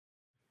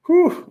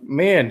Whew,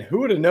 man, who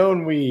would have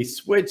known we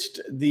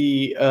switched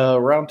the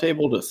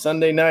roundtable to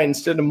Sunday night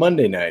instead of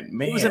Monday night?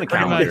 Man, It was in a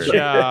Pretty calendar. much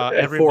The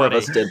everybody. four of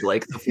us did,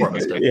 Blake. The four of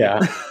us did. Yeah.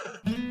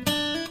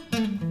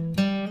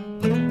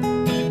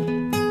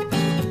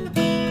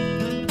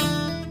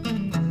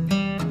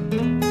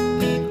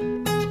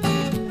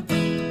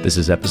 This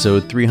is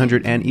episode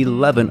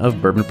 311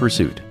 of Bourbon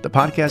Pursuit, the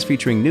podcast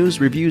featuring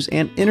news, reviews,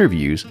 and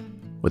interviews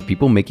with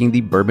people making the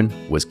bourbon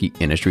whiskey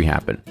industry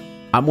happen.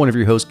 I'm one of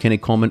your hosts, Kenny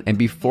Coleman, and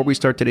before we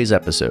start today's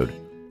episode,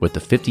 with the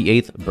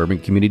 58th Bourbon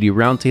Community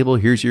Roundtable,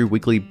 here's your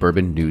weekly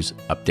bourbon news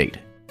update.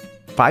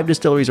 5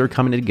 distilleries are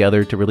coming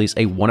together to release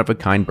a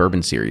one-of-a-kind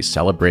bourbon series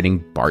celebrating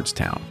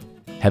Bardstown.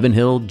 Heaven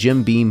Hill,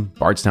 Jim Beam,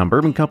 Bardstown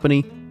Bourbon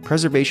Company,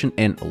 Preservation,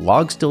 and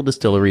Log Still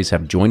Distilleries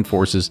have joined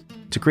forces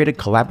to create a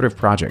collaborative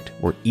project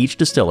where each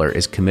distiller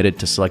is committed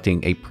to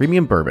selecting a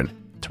premium bourbon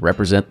to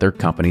represent their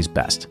company's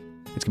best.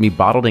 It's going to be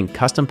bottled in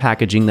custom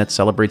packaging that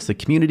celebrates the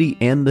community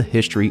and the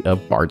history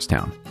of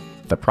Bardstown.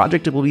 The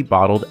project will be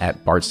bottled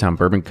at Bardstown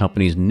Bourbon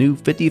Company's new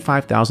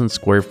 55,000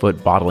 square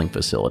foot bottling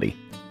facility,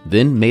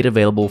 then made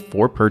available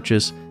for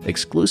purchase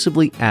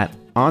exclusively at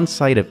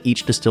on-site of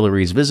each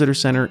distillery's visitor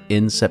center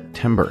in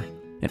September.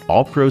 And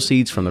all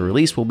proceeds from the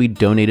release will be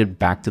donated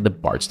back to the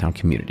Bardstown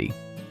community.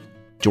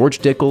 George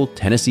Dickel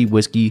Tennessee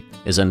Whiskey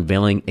is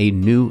unveiling a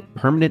new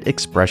permanent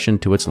expression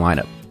to its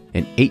lineup,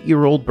 an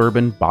 8-year-old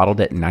bourbon bottled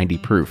at 90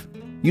 proof,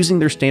 using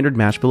their standard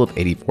mash bill of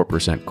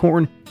 84%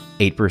 corn,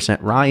 8%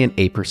 rye, and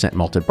 8%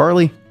 malted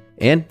barley,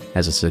 and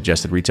has a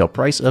suggested retail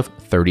price of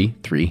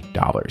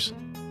 $33.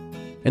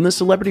 In the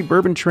celebrity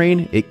bourbon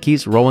train, it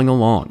keeps rolling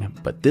along,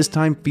 but this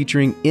time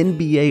featuring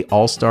NBA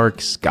All-Star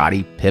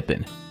Scottie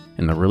Pippen,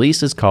 and the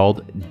release is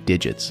called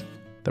Digits.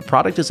 The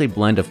product is a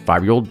blend of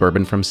 5-year-old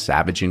bourbon from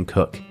Savage &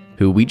 Cook,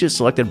 who we just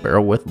selected a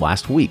barrel with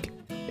last week.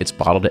 It's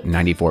bottled at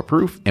 94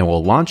 proof and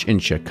will launch in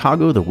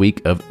Chicago the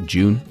week of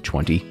June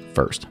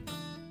 21st.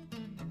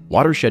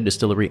 Watershed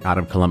Distillery out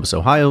of Columbus,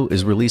 Ohio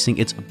is releasing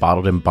its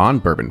bottled and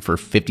bond bourbon for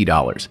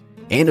 $50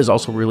 and is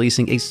also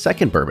releasing a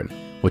second bourbon,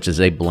 which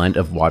is a blend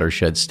of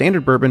Watershed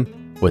standard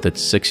bourbon with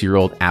its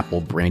 6-year-old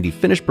apple brandy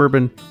finished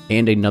bourbon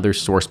and another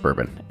source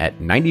bourbon at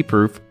 90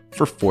 proof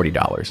for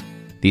 $40.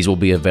 These will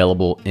be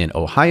available in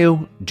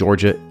Ohio,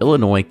 Georgia,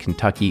 Illinois,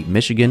 Kentucky,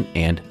 Michigan,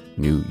 and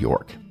New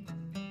York.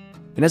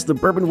 And as the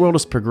bourbon world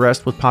has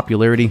progressed with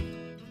popularity,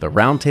 the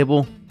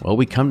roundtable, well,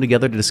 we come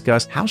together to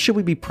discuss how should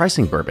we be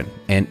pricing bourbon,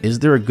 and is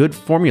there a good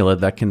formula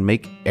that can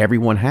make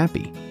everyone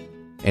happy?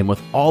 And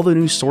with all the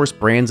new source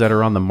brands that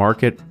are on the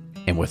market,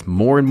 and with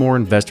more and more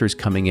investors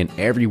coming in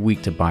every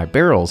week to buy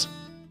barrels,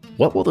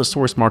 what will the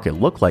source market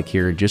look like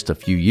here in just a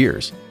few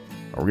years?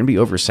 Are we going to be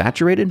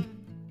oversaturated?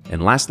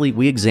 And lastly,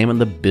 we examine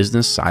the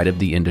business side of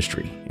the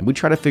industry, and we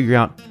try to figure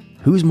out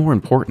who's more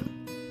important,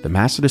 the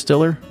master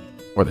distiller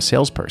or the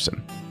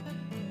salesperson.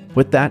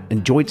 With that,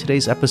 enjoy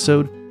today's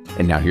episode,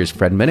 and now here's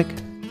Fred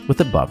Minnick with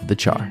Above the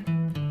Char.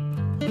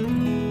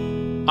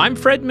 I'm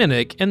Fred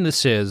Minnick, and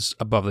this is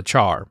Above the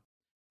Char.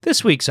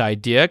 This week's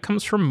idea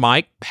comes from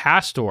Mike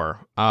Pastor.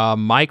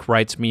 Mike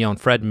writes me on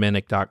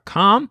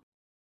fredminnick.com.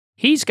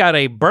 He's got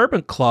a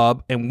bourbon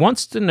club and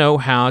wants to know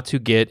how to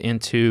get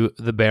into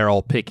the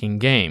barrel picking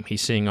game.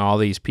 He's seeing all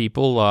these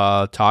people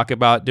talk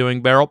about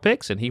doing barrel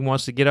picks, and he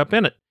wants to get up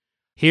in it.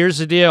 Here's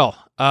the deal.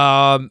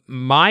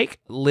 Mike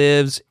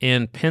lives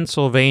in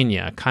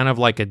Pennsylvania, kind of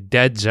like a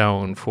dead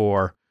zone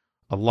for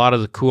a lot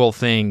of the cool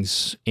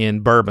things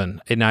in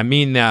bourbon. And I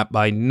mean that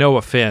by no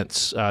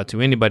offense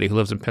to anybody who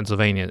lives in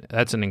Pennsylvania.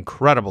 That's an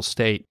incredible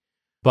state.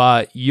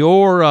 But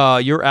your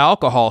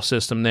alcohol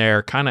system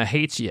there kind of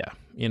hates you.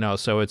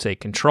 So it's a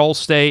control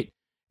state,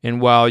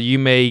 and while you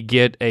may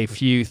get a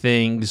few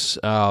things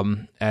at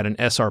an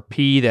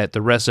SRP that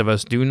the rest of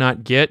us do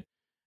not get,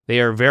 they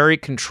are very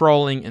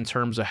controlling in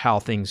terms of how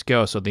things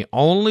go. So the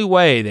only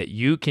way that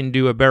you can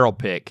do a barrel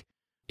pick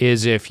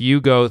is if you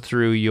go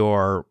through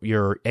your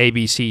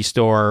ABC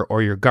store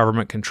or your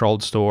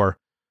government-controlled store,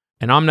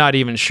 and I'm not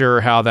even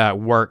sure how that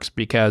works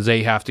because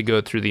they have to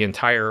go through the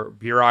entire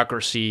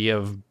bureaucracy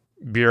of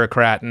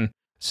bureaucrating.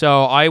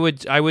 So I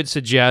would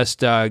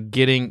suggest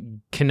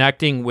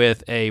connecting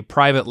with a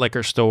private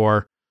liquor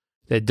store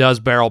that does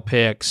barrel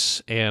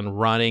picks and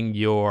running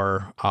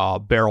your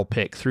barrel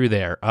pick through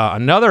there.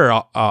 Another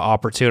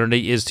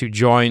opportunity is to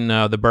join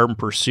the Bourbon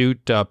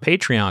Pursuit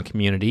Patreon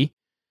community,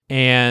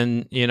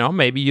 and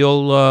maybe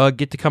you'll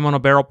get to come on a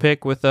barrel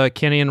pick with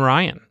Kenny and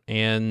Ryan,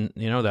 and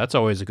that's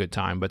always a good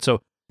time. But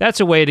so that's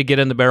a way to get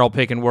in the barrel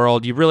picking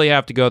world. You really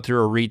have to go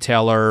through a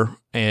retailer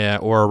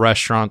or a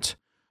restaurant,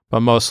 but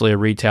mostly a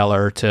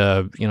retailer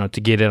to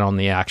get in on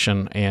the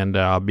action,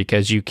 and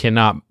because you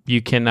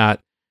cannot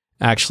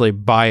actually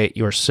buy it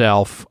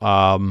yourself,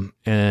 and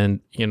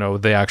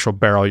the actual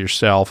barrel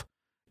yourself,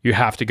 you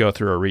have to go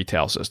through a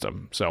retail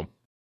system. So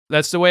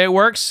that's the way it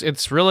works.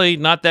 It's really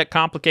not that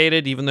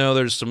complicated, even though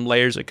there's some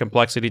layers of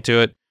complexity to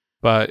it,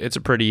 but it's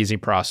a pretty easy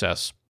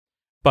process.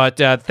 But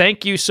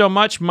thank you so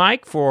much,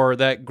 Mike, for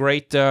that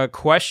great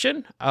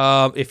question.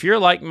 If you're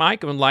like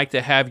Mike and would like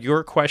to have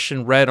your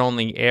question read on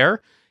the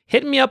air,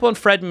 hit me up on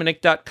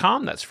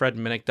fredminnick.com. That's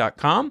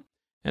fredminnick.com.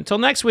 Until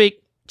next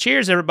week,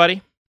 cheers,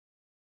 everybody.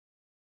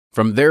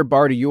 From their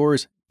bar to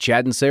yours,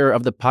 Chad and Sarah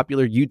of the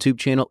popular YouTube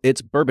channel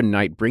It's Bourbon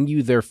Night bring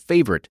you their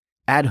favorite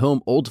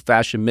at-home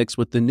old-fashioned mix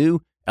with the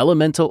new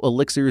Elemental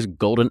Elixirs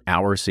Golden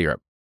Hour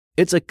Syrup.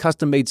 It's a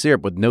custom-made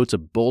syrup with notes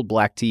of bold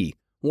black tea,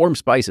 warm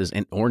spices,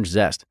 and orange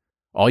zest.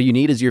 All you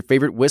need is your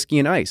favorite whiskey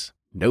and ice.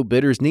 No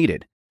bitters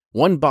needed.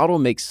 One bottle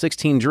makes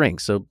 16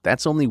 drinks, so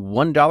that's only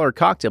 $1 a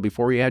cocktail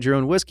before you add your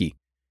own whiskey.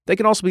 They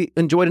can also be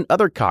enjoyed in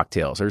other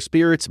cocktails or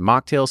spirits,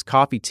 mocktails,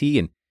 coffee, tea,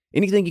 and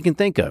anything you can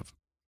think of.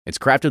 It's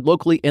crafted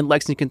locally in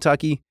Lexington,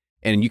 Kentucky,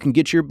 and you can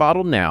get your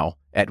bottle now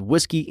at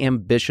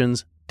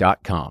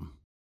whiskeyambitions.com.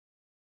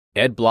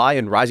 Ed Bly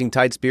and Rising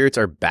Tide Spirits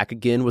are back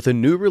again with a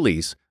new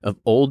release of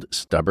Old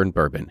Stubborn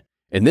Bourbon.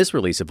 And this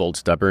release of Old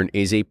Stubborn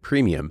is a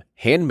premium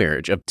hand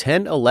marriage of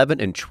 10,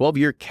 11, and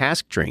 12-year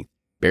cask strength,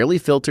 barely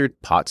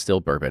filtered pot still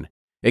bourbon.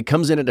 It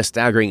comes in at a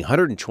staggering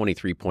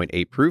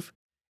 123.8 proof,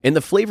 and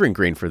the flavoring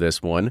grain for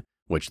this one,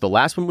 which the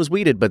last one was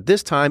wheated, but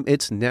this time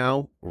it's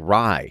now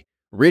rye.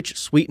 Rich,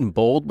 sweet, and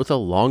bold with a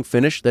long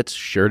finish that's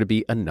sure to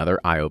be another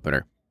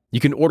eye-opener. You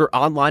can order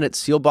online at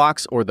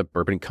Sealbox or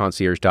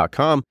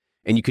thebourbonconcierge.com,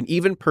 and you can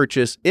even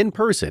purchase in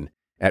person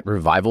at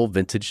Revival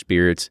Vintage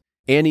Spirits,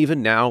 and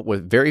even now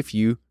with very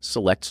few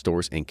select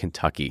stores in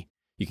Kentucky.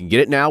 You can get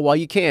it now while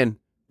you can,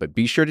 but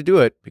be sure to do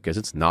it because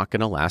it's not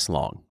going to last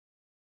long.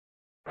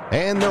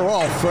 And they're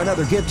off for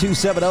another Get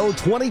 270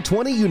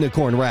 2020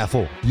 Unicorn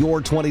Raffle.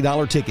 Your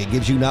 $20 ticket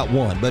gives you not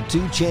one, but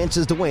two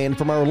chances to win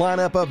from our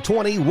lineup of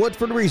 20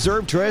 Woodford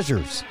Reserve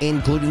treasures,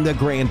 including the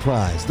grand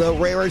prize, the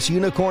rarest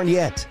unicorn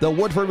yet, the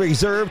Woodford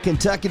Reserve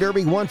Kentucky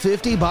Derby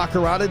 150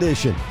 Baccarat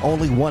Edition.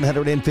 Only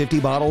 150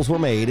 bottles were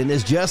made and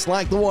is just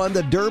like the one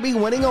the Derby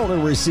winning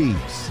owner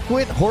receives.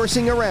 Quit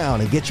horsing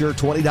around and get your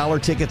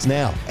 $20 tickets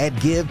now at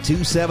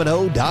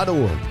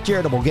give270.org.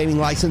 Charitable Gaming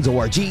License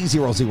ORG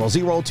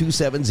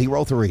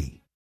 0002703.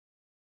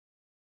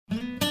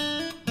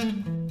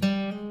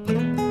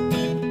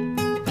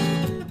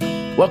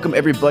 Welcome,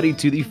 everybody,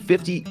 to the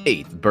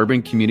 58th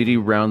Bourbon Community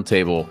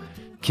Roundtable.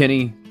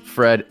 Kenny,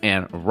 Fred,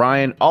 and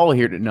Ryan all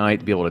here tonight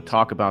to be able to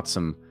talk about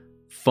some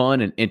fun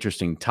and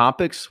interesting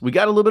topics. We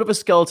got a little bit of a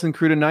skeleton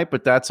crew tonight,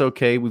 but that's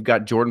okay. We've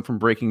got Jordan from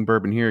Breaking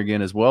Bourbon here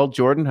again as well.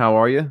 Jordan, how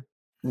are you?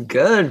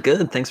 Good.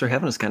 Thanks for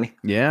having us, Kenny.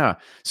 Yeah.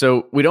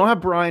 So we don't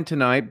have Brian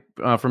tonight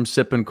from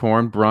Sippin'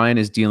 Corn. Brian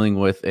is dealing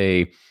with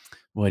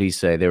what did he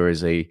say? There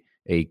was a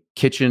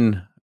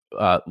kitchen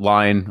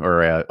line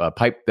or a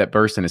pipe that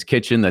burst in his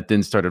kitchen that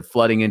then started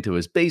flooding into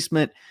his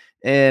basement.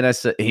 And I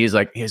said, he's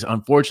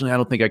unfortunately, I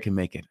don't think I can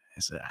make it. I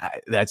said,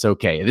 that's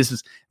okay.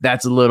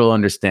 That's a little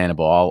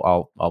understandable.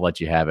 I'll let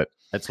you have it.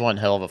 That's one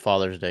hell of a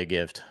Father's Day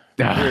gift.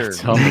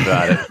 Tell me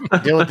about it.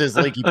 Deal with this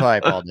leaky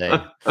pipe all day.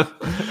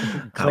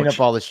 Clean up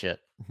all the shit.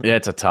 Yeah,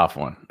 it's a tough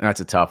one.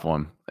 That's a tough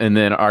one. And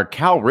then our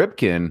Cal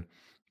Ripken,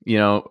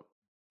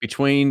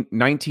 between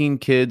 19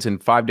 kids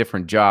and 5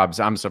 different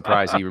jobs, I'm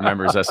surprised he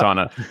remembers us on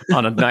a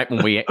night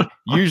when we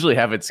usually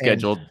have it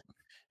scheduled.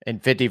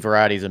 And 50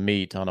 varieties of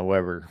meat on a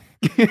Weber.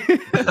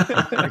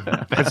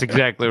 That's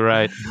exactly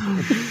right.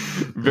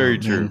 Very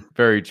true.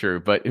 Very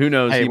true. But who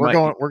knows? Hey, we're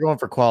going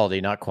for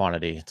quality, not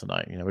quantity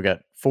tonight. We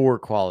got 4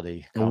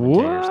 quality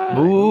commentators.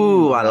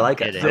 Ooh, I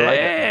like it.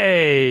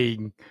 Hey.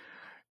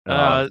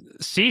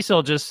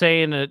 Cecil just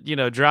saying it,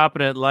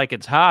 dropping it like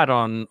it's hot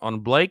on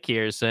Blake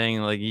here,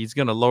 saying like he's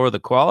going to lower the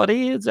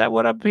quality. Is that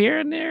what I'm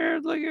hearing there?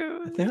 Like,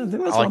 I think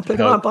that's what I'm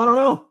picking up. I don't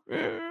know.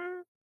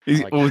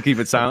 We'll keep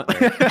it silent.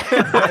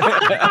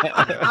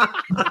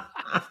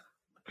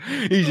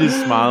 He's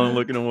just smiling,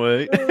 looking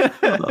away.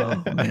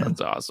 Oh, man,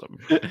 that's awesome.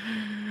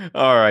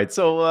 All right,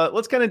 so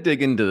let's kind of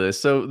dig into this.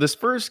 So this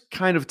first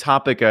kind of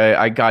topic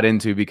I got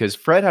into because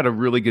Fred had a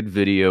really good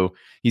video.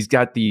 He's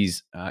got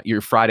these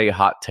your Friday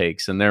hot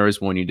takes, and there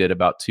was one you did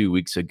about 2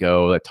 weeks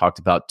ago that talked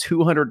about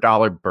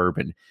 $200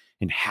 bourbon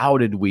and how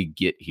did we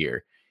get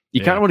here.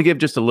 You kind of want to give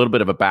just a little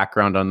bit of a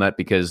background on that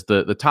because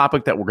the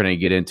topic that we're going to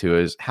get into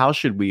is how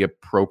should we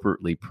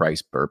appropriately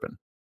price bourbon?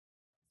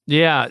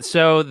 Yeah,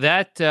 so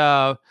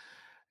that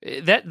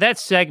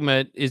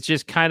segment is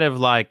just kind of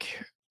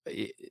like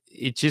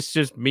it's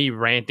just me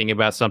ranting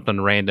about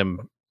something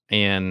random,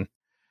 and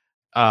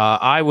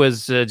I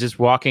was just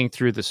walking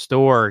through the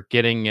store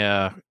getting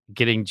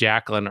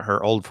Jacqueline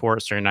her Old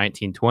Forester in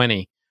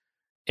 1920,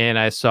 and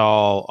I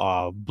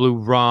saw Blue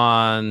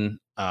Run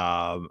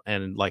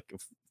and like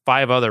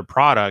 5 other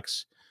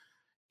products,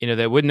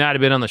 that would not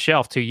have been on the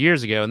shelf 2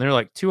 years ago, and they're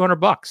like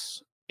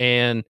 $200,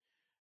 and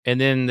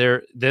then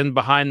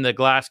behind the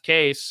glass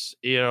case,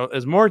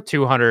 is more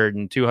 200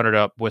 and 200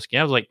 up whiskey.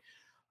 I was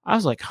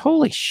like,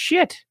 holy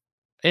shit.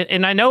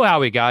 And I know how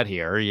we got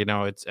here.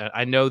 It's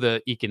I know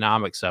the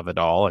economics of it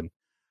all,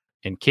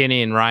 and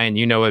Kenny and Ryan,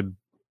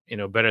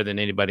 it, better than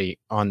anybody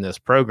on this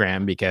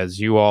program because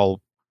you all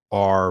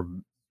are,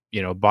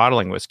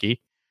 bottling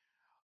whiskey.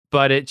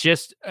 But it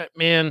just,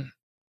 man,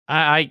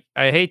 I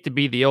hate to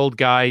be the old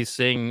guy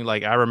saying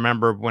like I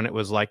remember when it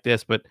was like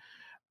this, but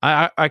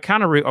I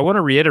kind of I want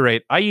to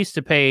reiterate. I used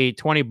to pay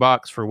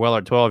 $20 for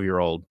Weller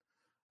 12-year-old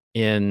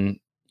in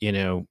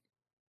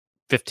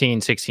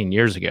 15, 16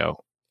 years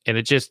ago. And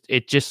it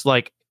just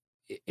like,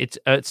 it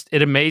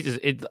amazes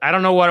it. I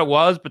don't know what it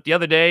was, but the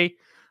other day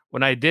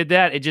when I did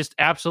that, it just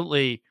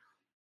absolutely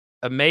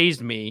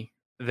amazed me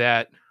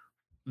that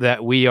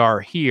we are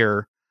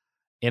here.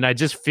 And I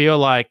just feel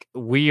like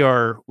we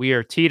are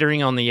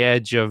teetering on the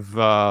edge of,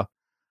 bourbon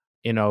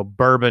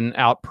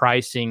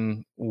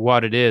outpricing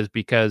what it is,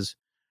 because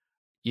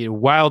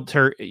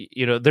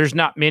there's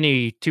not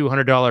many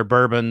 $200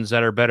 bourbons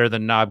that are better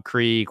than Knob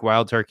Creek,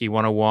 Wild Turkey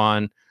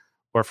 101,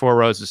 or Four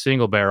Roses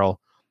Single Barrel,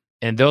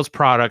 and those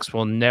products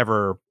will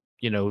never,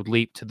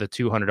 leap to the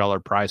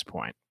 $200 price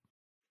point.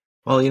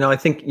 Well, I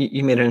think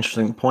you made an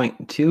interesting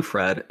point too,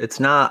 Fred. It's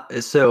not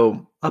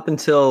so up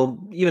until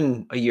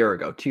even a year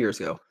ago, 2 years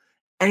ago,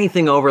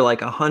 anything over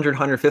like 100,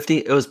 150,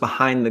 it was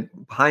behind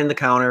the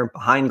counter,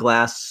 behind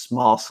glass,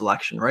 small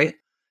selection, right?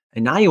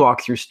 And now you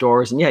walk through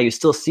stores and yeah, you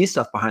still see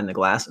stuff behind the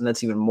glass, and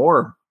that's even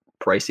more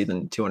pricey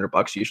than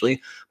 $200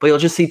 usually, but you'll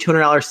just see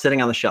 $200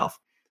 sitting on the shelf.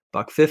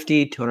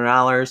 $150,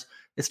 $200.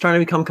 It's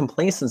starting to become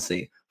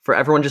complacency for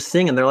everyone just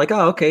seeing, and they're like,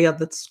 oh, okay, yeah,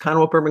 that's kind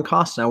of what bourbon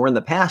costs now. Where in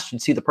the past,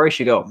 you'd see the price,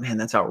 you go, man,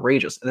 that's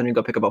outrageous. And then you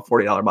go pick up a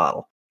 $40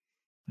 bottle.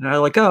 And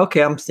I'm like, oh,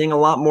 okay, I'm seeing a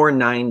lot more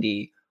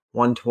 90,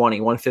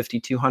 120, 150,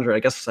 200. I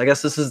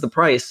guess this is the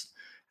price.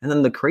 And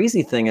then the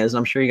crazy thing is, and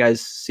I'm sure you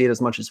guys see it as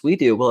much as we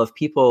do, well, if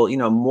people,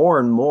 more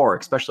and more,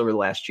 especially over the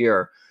last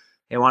year,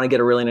 they want to get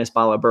a really nice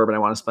bottle of bourbon, I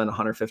want to spend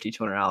 $150,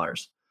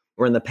 $200.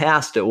 Where in the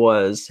past it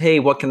was, hey,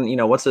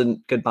 what's a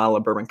good bottle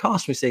of bourbon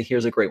cost? We say,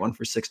 here's a great one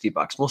for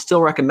 $60. We'll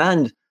still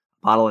recommend a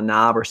bottle of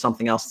Knob or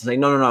something else and say,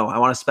 no, I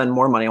want to spend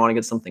more money. I want to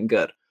get something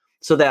good.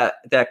 So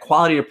that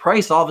quality to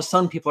price, all of a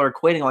sudden people are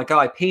equating like, oh,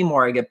 I pay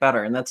more, I get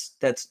better. And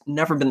that's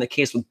never been the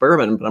case with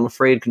bourbon, but I'm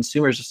afraid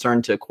consumers are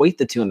starting to equate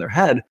the two in their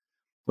head,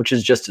 which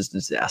is just a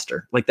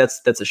disaster. Like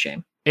that's a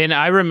shame. And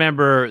I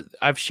remember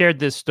I've shared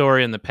this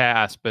story in the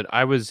past, but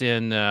I was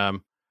in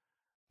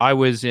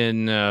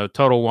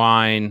Total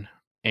Wine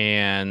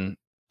and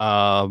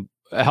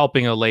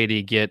helping a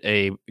lady get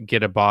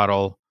a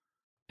bottle,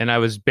 and I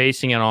was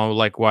basing it on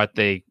like what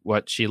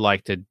she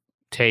liked to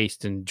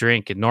taste and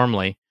drink and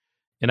normally,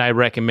 and I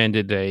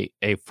recommended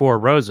a Four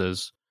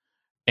Roses,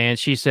 and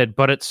she said,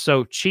 but it's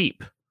so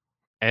cheap.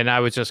 And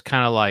I was just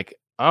kind of like,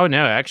 oh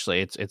no,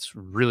 actually it's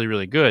really,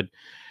 really good.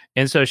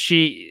 And so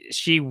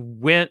she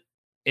went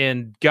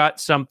and got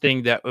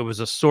something that it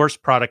was a source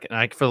product,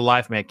 and for the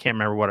life of me, I can't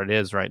remember what it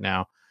is right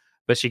now,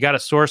 but she got a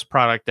source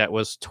product that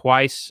was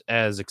twice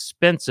as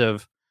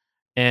expensive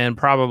and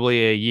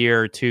probably a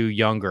year or two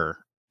younger.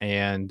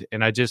 And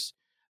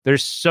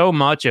there's so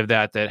much of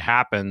that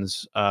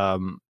happens.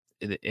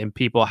 And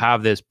people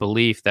have this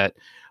belief that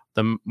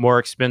the more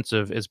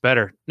expensive is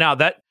better. Now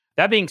that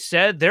being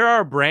said, there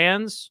are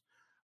brands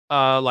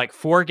like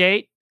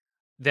Foregate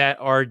that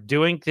are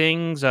doing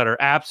things that are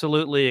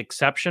absolutely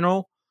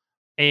exceptional.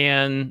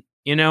 And,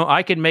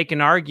 I could make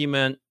an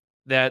argument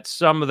that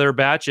some of their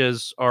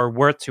batches are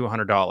worth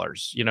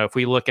 $200. If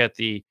we look at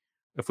the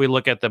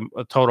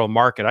total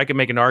market, I can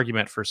make an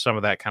argument for some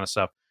of that kind of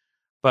stuff.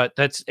 But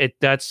I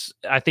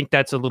think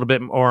that's a little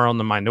bit more on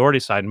the minority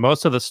side.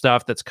 Most of the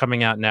stuff that's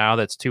coming out now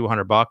that's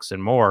 $200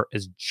 and more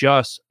is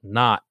just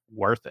not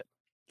worth it.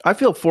 I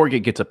feel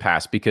Foregate gets a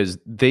pass because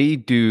they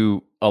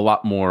do a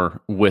lot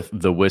more with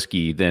the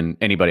whiskey than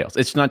anybody else.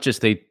 It's not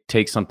just they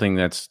take something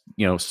that's,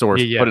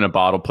 sourced, put in a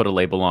bottle, put a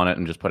label on it,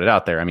 and just put it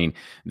out there. I mean,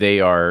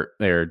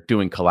 they're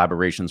doing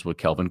collaborations with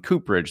Kelvin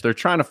Cooperage. They're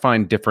trying to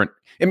find different.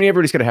 I mean,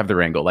 everybody's got to have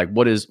their angle. Like,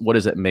 what is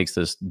it that makes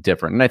this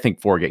different? And I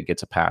think Foregate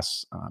gets a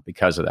pass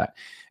because of that.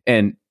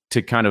 And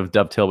to kind of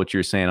dovetail what you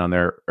were saying on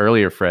there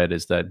earlier, Fred,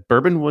 is that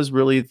bourbon was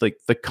really like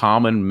the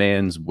common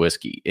man's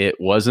whiskey. It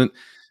wasn't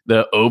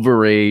the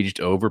overaged,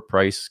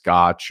 overpriced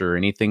Scotch or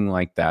anything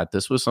like that.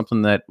 This was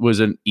something that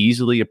was an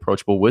easily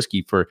approachable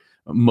whiskey for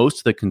most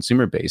of the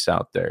consumer base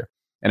out there.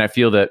 And I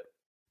feel that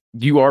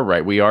you are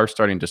right. We are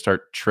starting to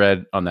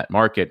tread on that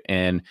market,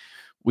 and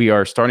we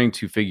are starting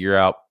to figure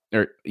out,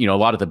 or, a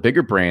lot of the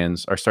bigger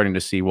brands are starting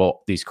to see,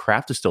 well, these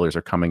craft distillers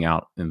are coming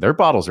out and their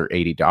bottles are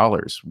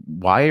 $80.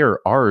 Why are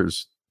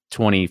ours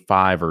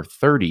 25 or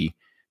 30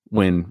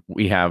 when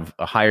we have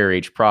a higher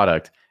age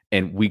product?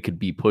 And we could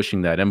be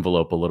pushing that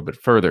envelope a little bit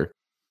further.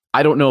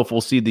 I don't know if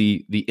we'll see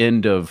the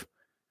end of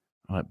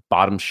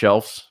bottom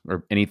shelves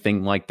or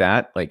anything like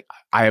that. Like,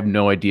 I have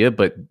no idea,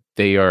 but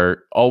they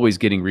are always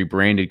getting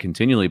rebranded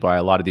continually by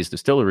a lot of these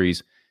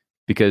distilleries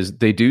because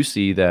they do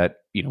see that,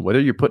 whether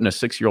you're putting a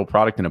 6-year-old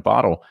product in a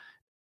bottle,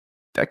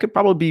 that could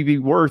probably be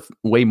worth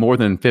way more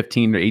than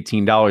 $15 or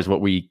 $18 what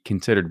we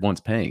considered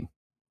once paying.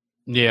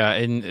 Yeah,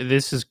 and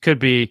this could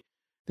be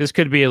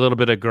a little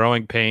bit of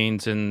growing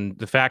pains, and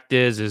the fact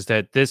is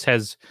that this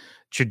has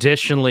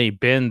traditionally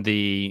been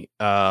the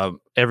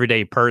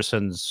everyday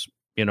person's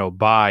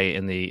buy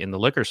in the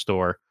liquor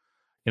store.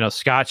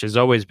 Scotch has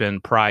always been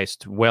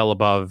priced well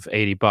above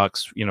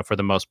 $80. For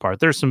the most part,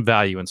 there's some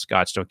value in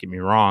Scotch. Don't get me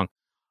wrong,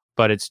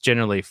 but it's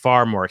generally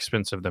far more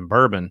expensive than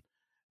bourbon.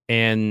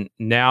 And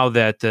now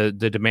that the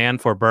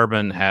demand for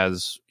bourbon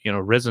has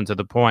risen to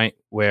the point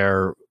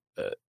where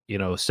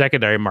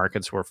secondary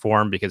markets were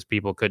formed because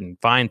people couldn't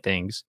find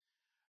things.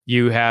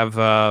 You have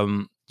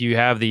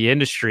the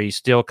industry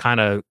still kind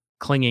of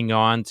clinging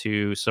on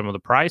to some of the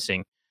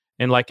pricing.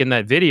 And like in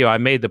that video, I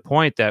made the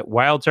point that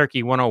Wild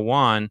Turkey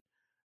 101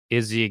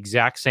 is the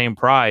exact same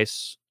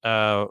price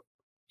as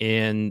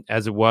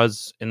it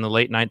was in the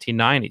late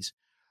 1990s.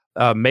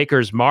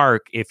 Maker's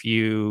Mark, if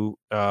you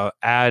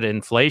add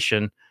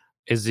inflation,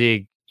 is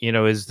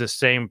the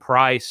same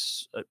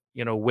price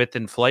with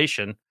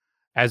inflation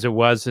as it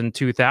was in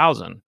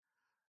 2000.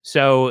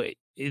 So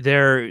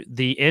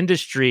the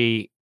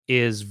industry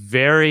is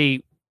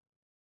they're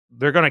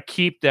going to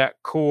keep that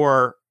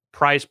core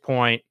price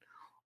point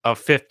of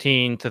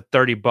 $15 to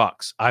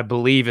 $30. I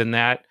believe in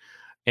that,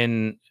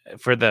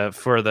 for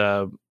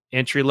the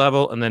entry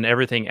level, and then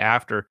everything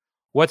after.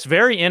 What's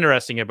very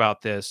interesting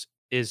about this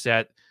is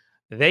that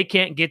they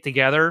can't get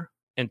together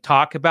and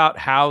talk about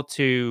how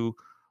to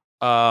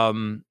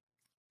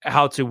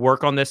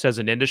work on this as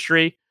an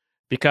industry,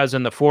 because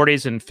in the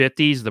 40s and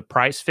 50s, the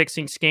price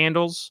fixing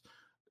scandals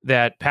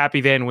that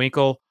Pappy Van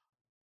Winkle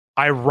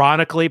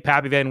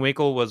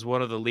was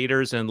one of the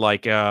leaders in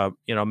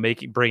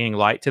bringing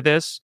light to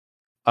this.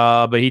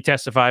 But he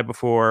testified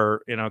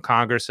before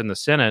Congress and the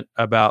Senate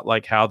about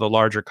like how the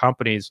larger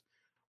companies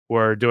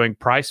were doing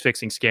price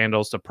fixing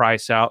scandals to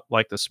price out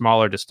like the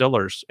smaller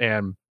distillers,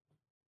 and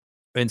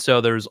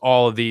so there's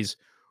all of these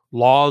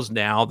laws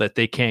now that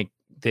they can't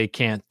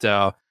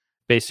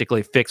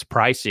basically fix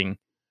pricing,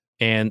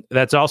 and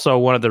that's also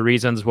one of the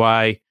reasons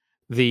why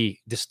the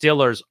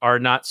distillers are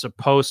not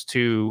supposed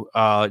to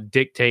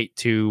dictate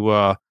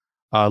to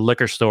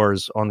liquor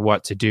stores on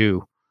what to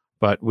do.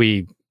 But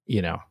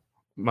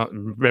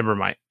remember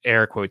my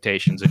air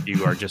quotations if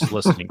you are just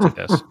listening to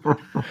this.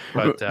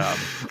 But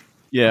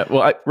yeah,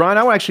 well, Ron,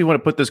 I actually want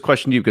to put this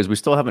question to you because we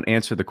still haven't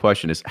answered the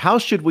question: is how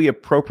should we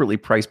appropriately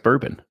price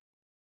bourbon?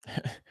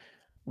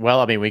 Well,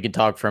 I mean, we can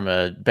talk from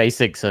a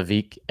basics of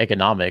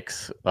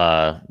economics.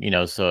 You're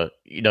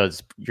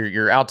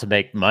out to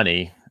make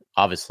money,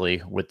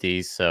 obviously, with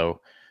these.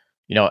 So,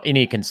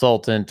 any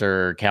consultant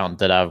or accountant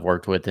that I've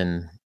worked with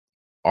in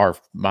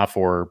my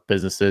 4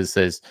 businesses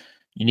says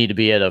you need to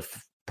be at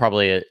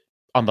probably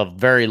on the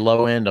very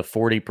low end of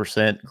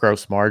 40%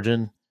 gross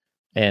margin.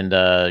 And,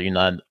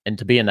 and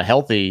to be in a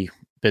healthy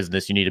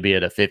business, you need to be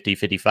at a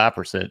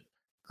 55%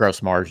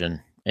 gross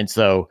margin. And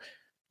so,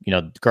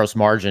 gross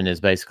margin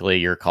is basically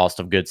your cost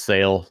of goods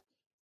sale,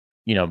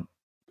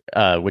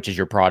 which is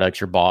your products,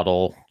 your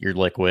bottle, your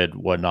liquid,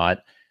 whatnot.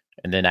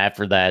 And then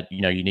after that,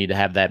 you need to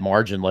have that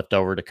margin left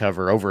over to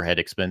cover overhead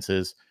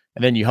expenses.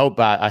 And then you hope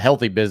a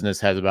healthy business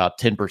has about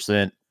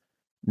 10%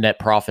 net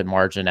profit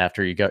margin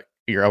after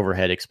your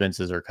overhead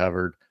expenses are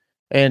covered.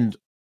 And,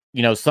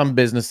 some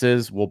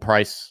businesses will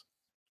price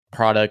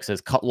products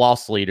as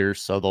loss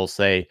leaders. So they'll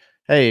say,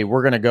 hey,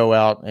 we're going to go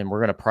out and we're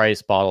going to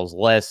price bottles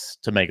less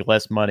to make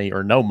less money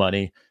or no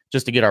money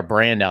just to get our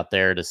brand out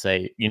there to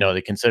say,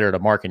 they consider it a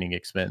marketing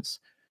expense.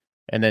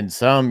 And then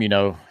some,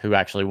 who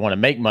actually want to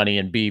make money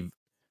and be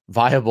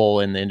viable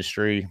in the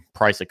industry,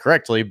 price it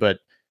correctly, but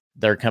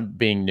they're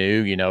being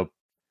new,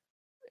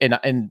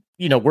 and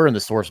we're in the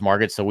source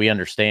market, so we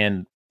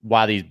understand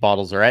why these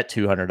bottles are at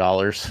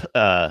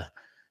 $200,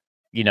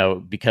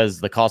 because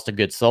the cost of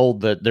goods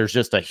sold, there's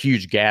just a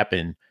huge gap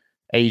in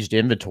aged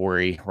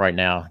inventory right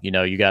now.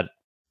 You got a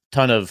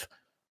ton of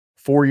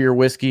 4-year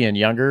whiskey and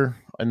younger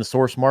in the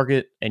source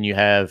market, and you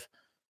have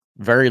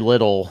very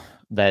little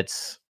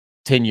that's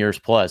 10 years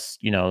plus,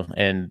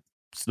 and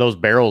those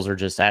barrels are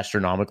just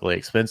astronomically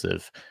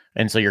expensive.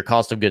 And so your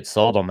cost of goods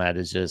sold on that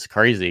is just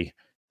crazy.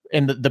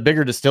 And the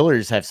bigger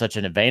distilleries have such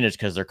an advantage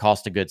because their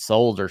cost of goods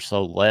sold are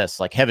so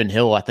less. Like Heaven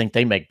Hill, I think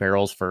they make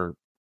barrels for,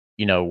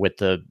 with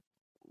the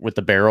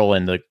barrel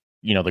and the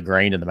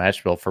grain and the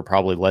mash bill for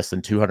probably less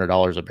than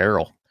 $200 a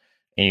barrel.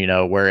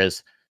 And,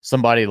 whereas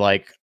somebody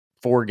like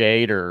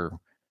Foregate or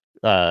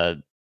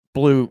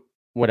Blue,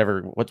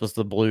 whatever, what was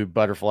the Blue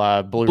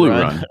Butterfly, Blue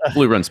Run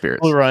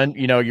Spirits, Blue Run,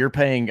 you're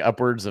paying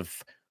upwards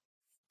of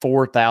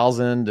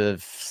 $4,000 to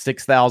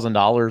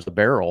 $6,000 a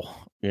barrel,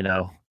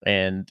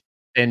 and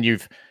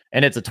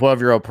it's a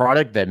 12-year-old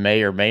product that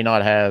may or may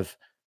not have,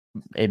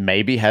 it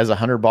maybe has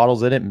 100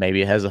 bottles in it,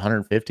 maybe it has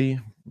 150,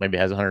 maybe it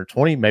has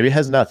 120, maybe it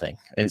has nothing.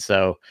 And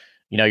so,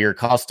 your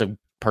cost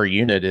per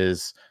unit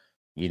is,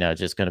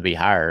 just going to be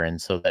higher.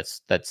 And so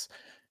with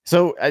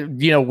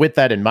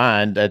that in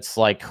mind, that's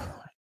like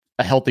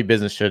a healthy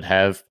business should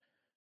have,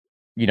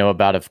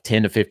 about a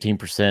 10 to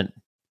 15%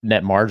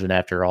 net margin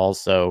after all.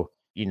 So,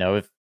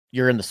 if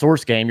you're in the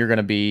source game, you're going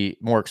to be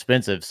more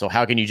expensive. So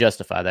how can you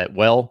justify that?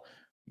 Well,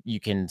 you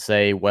can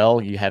say,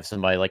 well, you have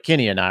somebody like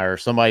Kenny and I, or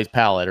somebody's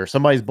palate, or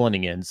somebody's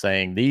blending in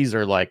saying these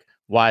are like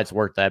why it's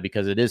worth that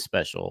because it is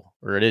special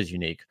or it is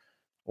unique.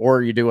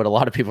 Or you do what a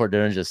lot of people are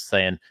doing, just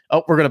saying,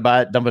 oh, we're going to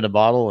buy it, dump it in a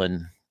bottle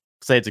and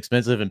say it's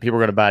expensive, and people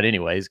are going to buy it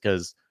anyways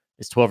because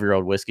it's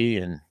 12-year-old whiskey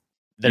and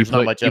there's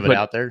not much of it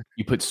out there.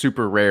 You put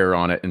super rare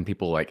on it and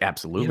people like,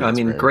 absolutely.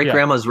 Great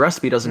grandma's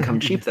recipe doesn't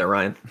come cheap there,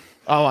 Ryan.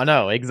 Oh, I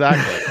know.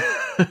 Exactly.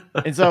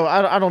 And so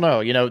I don't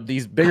know,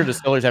 these bigger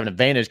distillers have an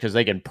advantage because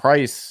they can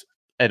price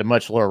at a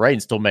much lower rate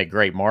and still make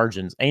great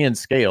margins and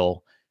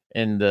scale.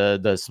 And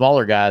the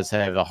smaller guys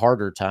have a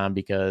harder time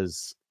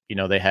because, you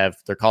know, they have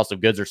their cost of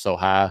goods are so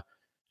high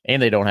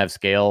and they don't have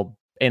scale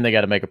and they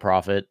got to make a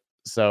profit.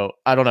 So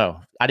I don't know.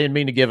 I didn't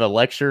mean to give a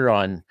lecture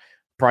on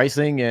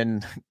pricing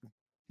and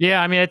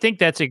Yeah, I mean, I think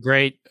that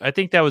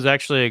was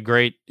actually a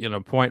great,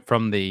 point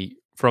from the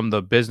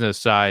business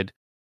side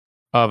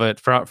of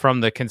it.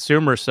 From the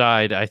consumer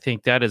side, I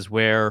think that is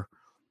where,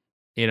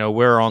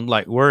 we're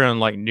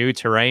on new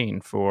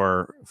terrain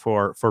for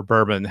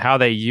bourbon. How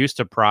they used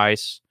to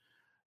price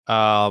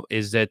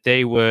is that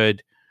they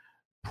would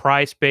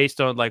price based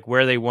on like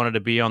where they wanted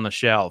to be on the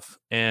shelf,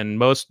 and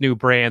most new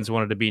brands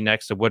wanted to be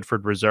next to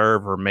Woodford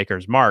Reserve or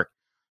Maker's Mark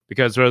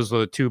because those are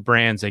the two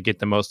brands that get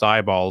the most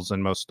eyeballs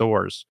in most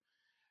stores.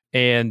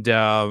 And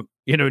now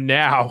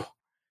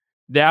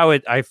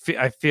I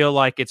feel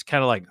like it's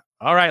kind of like,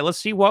 all right, let's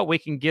see what we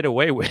can get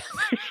away with.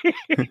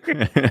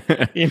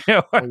 I mean,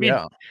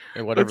 yeah,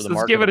 and whatever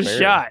let's give it a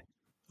shot.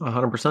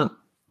 100%.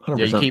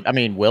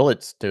 Yeah,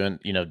 Willett's done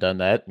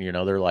that.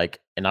 They're like,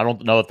 and I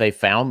don't know if they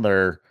found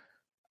their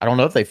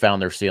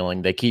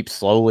ceiling. They keep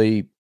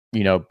slowly,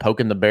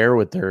 poking the bear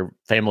with their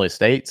family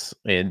estates,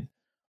 and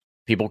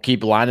people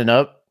keep lining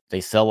up. They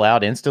sell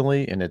out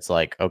instantly, and it's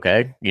like,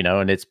 okay,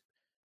 and it's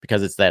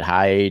because it's that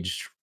high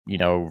age,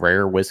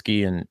 rare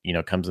whiskey, and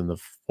comes in the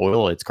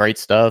foil. It's great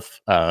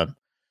stuff.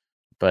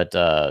 But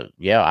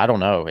yeah, I don't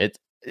know.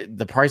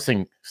 The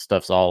pricing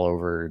stuff's all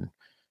over. And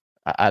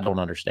I don't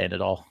understand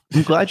it all.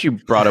 I'm glad you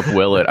brought up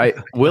Willett.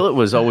 Willett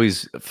was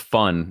always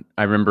fun.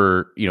 I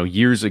remember,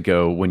 years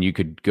ago when you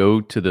could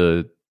go to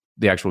the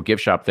actual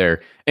gift shop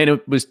there, and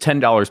it was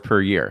 $10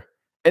 per year.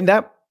 And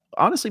that,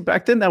 honestly,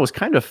 back then, that was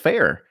kind of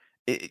fair.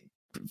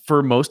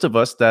 For most of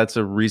us, that's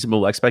a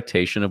reasonable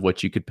expectation of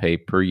what you could pay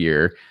per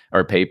year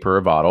or pay per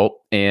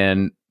bottle.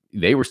 And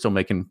they were still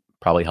making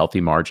probably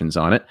healthy margins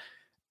on it.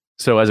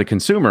 So as a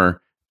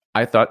consumer,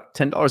 I thought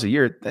 $10 a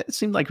year, that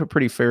seemed like a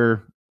pretty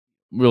fair,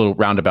 real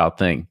roundabout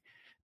thing.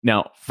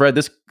 Now, Fred,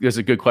 this is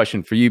a good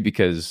question for you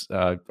because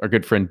our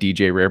good friend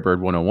DJ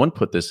Rarebird 101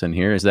 put this in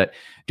here, is that,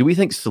 do we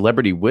think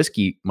celebrity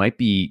whiskey might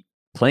be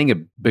playing a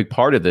big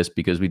part of this?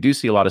 Because we do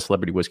see a lot of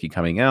celebrity whiskey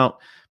coming out.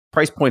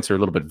 Price points are a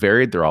little bit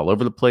varied. They're all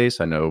over the place.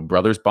 I know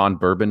Brothers Bond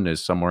Bourbon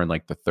is somewhere in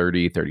like the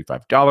 $30,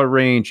 $35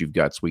 range. You've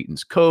got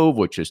Sweetens Cove,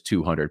 which is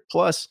 $200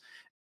 plus.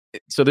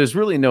 So there's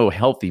really no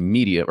healthy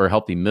media or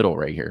healthy middle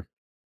right here.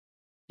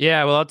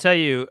 Yeah, well, I'll tell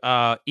you,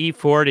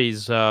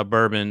 E40's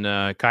bourbon,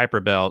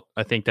 Kuiper Belt,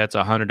 I think that's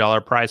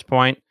 $100 price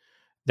point.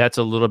 That's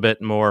a little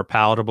bit more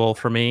palatable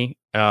for me.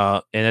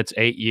 And it's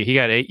 8 year. He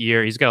got 8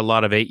 year. He's got a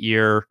lot of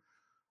 8-year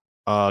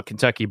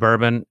Kentucky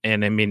bourbon.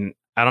 And I mean,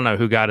 I don't know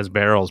who got his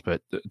barrels,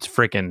 but it's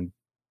freaking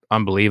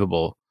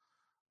unbelievable.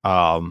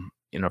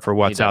 For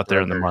what's out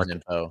there in the market.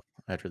 Info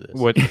after this,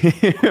 we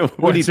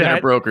need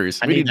better brokers.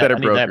 We need better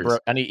brokers.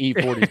 I need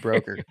E40's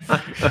broker.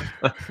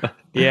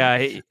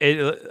 Yeah,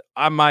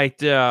 I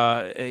might.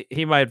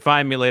 He might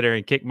find me later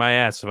and kick my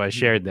ass if I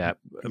shared that.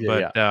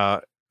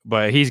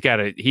 But he's got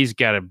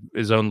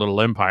his own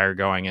little empire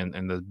going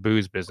in the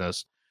booze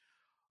business.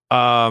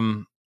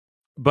 But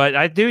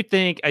I do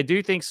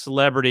think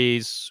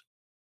celebrities,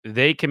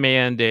 they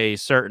command a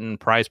certain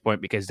price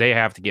point because they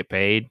have to get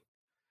paid,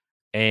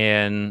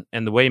 and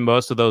the way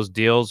most of those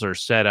deals are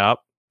set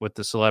up with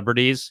the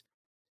celebrities,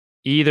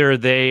 either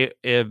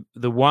if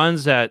the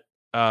ones that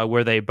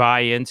where they buy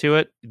into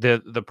it,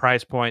 the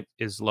price point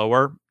is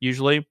lower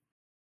usually.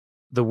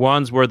 The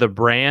ones where the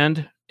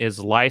brand is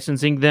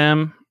licensing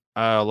them,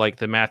 like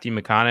the Matthew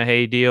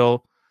McConaughey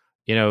deal,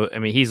 I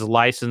mean, he's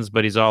licensed,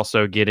 but he's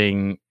also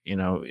getting,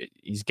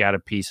 he's got a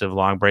piece of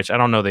Long Branch. I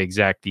don't know the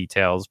exact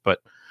details, but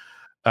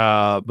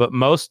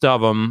most of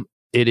them,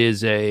 it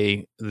is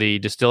the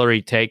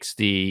distillery takes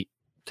the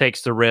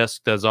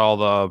risk, does all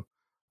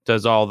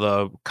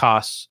the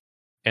costs,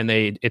 and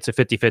it's a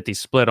 50-50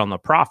 split on the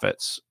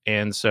profits.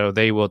 And so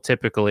they will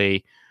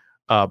typically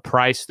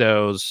price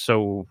those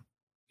so,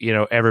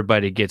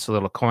 everybody gets a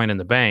little coin in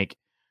the bank.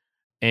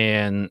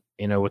 And,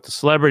 with the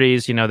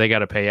celebrities, they got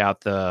to pay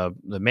out the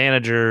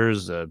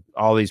managers,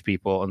 all these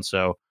people. And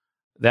so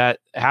that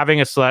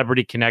having a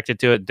celebrity connected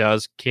to it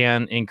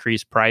can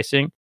increase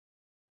pricing,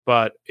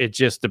 but it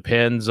just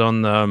depends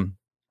on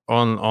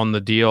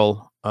the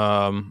deal.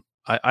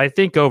 I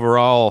think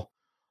overall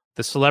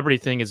the celebrity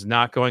thing is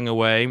not going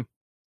away.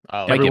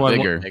 Oh, everyone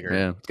get bigger.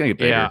 Yeah, it's gonna get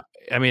bigger. Yeah,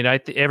 I mean,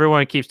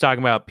 everyone keeps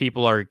talking about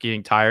people are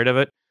getting tired of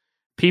it.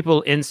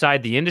 People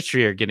inside the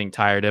industry are getting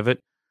tired of it,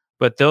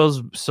 but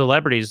those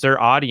celebrities, their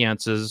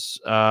audiences,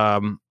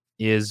 they're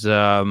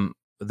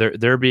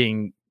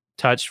being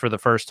touched for the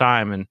first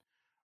time. And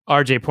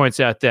RJ points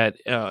out that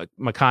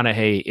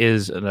McConaughey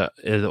is a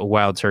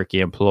Wild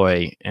Turkey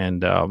employee,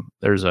 and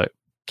there's a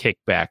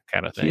kickback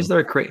kind of thing.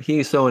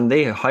 So when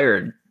they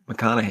hired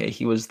McConaughey,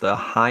 he was the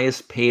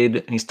highest paid,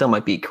 and he still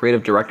might be,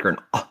 creative director in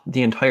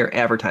the entire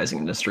advertising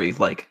industry,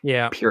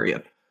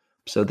 period.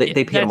 So they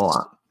paid him a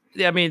lot.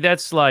 Yeah, I mean,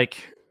 that's like,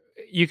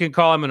 you can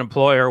call him an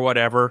employer or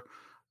whatever.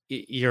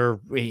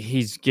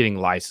 He's getting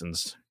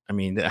licensed. I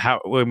mean,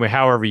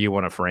 however you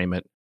want to frame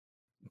it.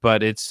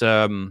 but it's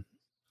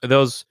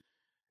those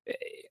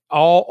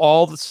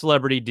all the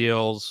celebrity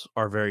deals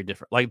are very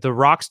different. Like the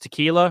Rock's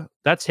tequila,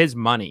 that's his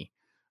money.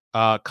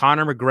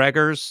 Conor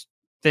McGregor's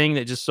thing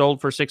that just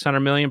sold for 600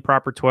 million,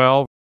 Proper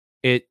 12.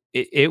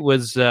 It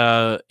was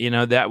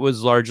that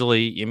was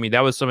largely, I mean,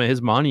 that was some of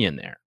his money in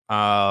there.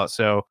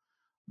 So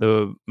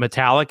the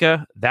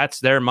Metallica, that's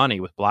their money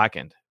with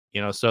Blackened.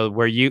 So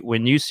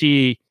when you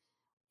see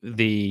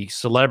the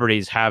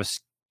celebrities have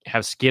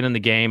skin in the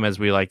game, as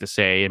we like to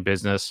say in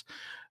business,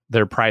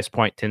 their price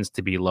point tends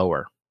to be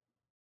lower.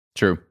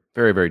 True.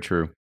 Very, very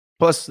true.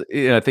 Plus,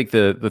 I think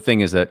the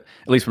thing is that,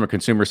 at least from a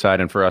consumer side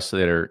and for us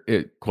that are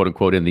quote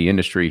unquote in the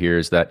industry here,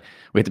 is that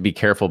we have to be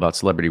careful about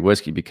celebrity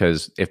whiskey,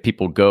 because if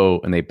people go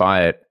and they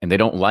buy it and they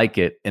don't like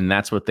it, and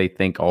that's what they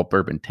think all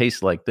bourbon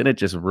tastes like, then it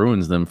just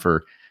ruins them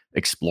for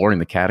exploring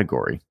the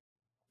category.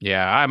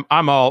 Yeah,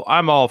 I'm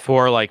all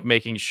for like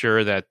making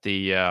sure that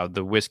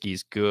the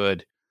whiskey's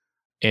good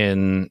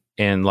and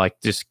like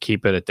just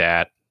keep it at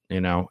that.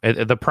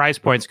 The price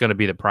point's going to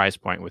be the price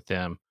point with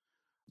them.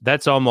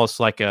 That's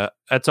almost like a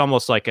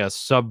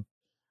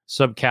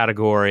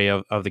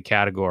subcategory of the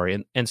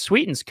category. And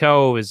Sweetens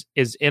Cove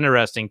is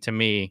interesting to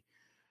me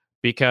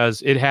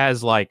because it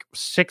has like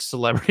 6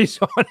 celebrities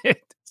on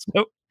it.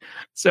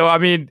 So I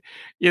mean,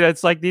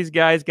 it's like these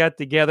guys got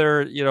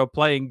together,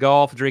 playing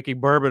golf, drinking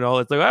bourbon. All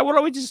it's like, why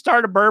don't we just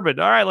start a bourbon?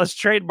 All right, let's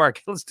trademark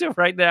it. Let's do it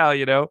right now.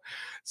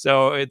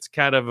 So it's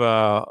kind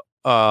of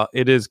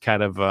it is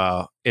kind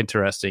of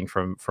interesting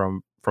from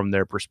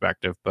their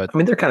perspective. But I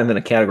mean, they're kind of in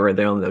a category of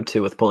their own though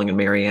too, with Pulling and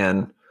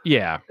Marianne.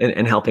 Yeah,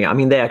 and helping out. I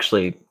mean, they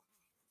actually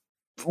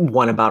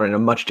went about it in a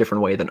much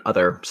different way than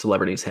other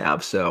celebrities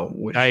have. So,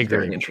 which is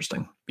very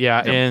interesting.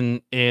 Yeah,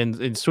 yep.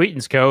 and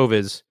Sweetens Cove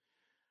is,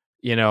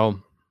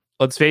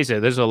 let's face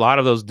it, there's a lot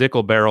of those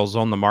Dickel barrels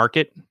on the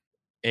market,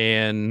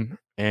 and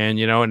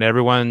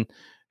everyone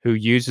who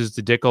uses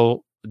the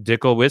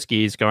Dickel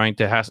whiskey is going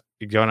to have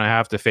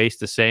to face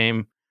the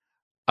same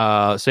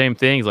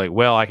things. Like,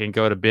 well, I can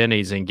go to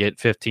Benny's and get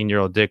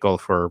 15-year-old Dickel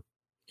for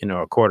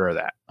a quarter of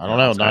that. I don't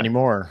know, not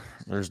anymore.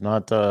 There's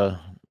not a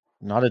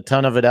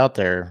ton of it out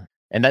there,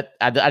 and that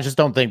I just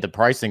don't think the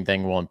pricing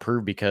thing will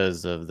improve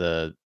because of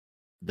the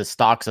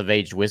stocks of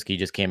aged whiskey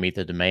just can't meet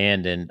the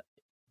demand. And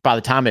by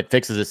the time it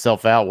fixes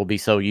itself out, we'll be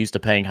so used to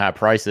paying high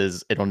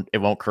prices, it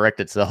won't correct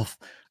itself,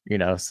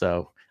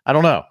 so I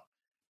don't know.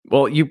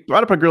 Well, you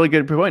brought up a really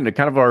good point to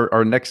kind of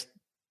our next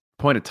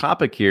point of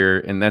topic here,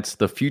 and that's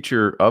the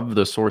future of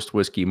the sourced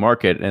whiskey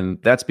market.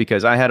 And that's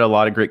because I had a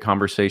lot of great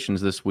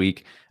conversations this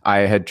week. I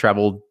had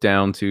traveled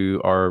down to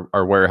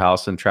our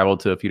warehouse and traveled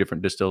to a few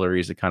different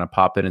distilleries to kind of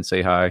pop in and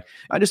say hi.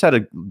 I just had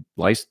a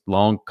nice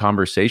long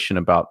conversation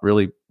about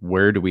really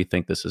where do we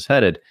think this is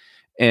headed.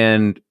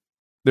 And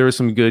there were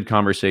some good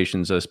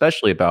conversations,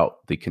 especially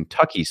about the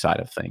Kentucky side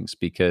of things,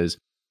 because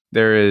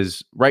there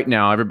is right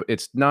now,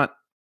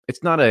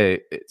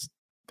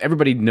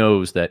 everybody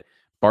knows that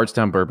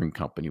Bardstown Bourbon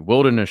Company,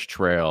 Wilderness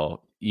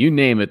Trail, you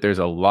name it, there's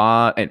a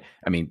lot. And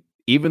I mean,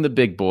 even the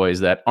big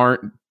boys that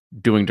aren't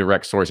doing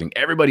direct sourcing,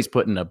 everybody's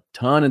putting a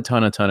ton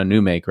of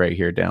new make right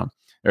here down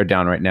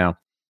right now.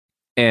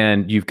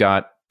 And you've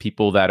got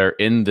people that are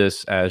in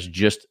this as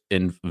just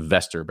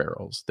investor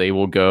barrels. They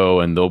will go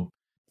and they'll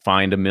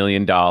find $1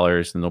 million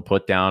and they'll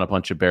put down a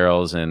bunch of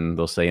barrels and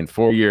they'll say, in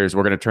 4 years,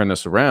 we're going to turn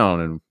this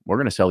around and we're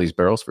going to sell these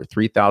barrels for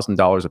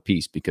 $3,000 a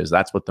piece because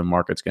that's what the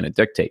market's going to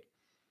dictate.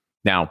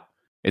 Now,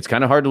 it's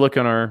kind of hard to look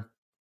on our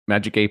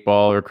magic 8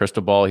 ball or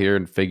crystal ball here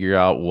and figure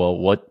out, well,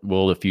 what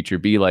will the future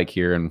be like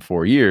here in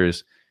 4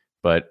 years?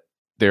 But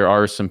there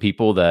are some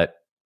people that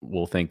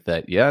will think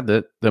that,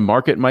 the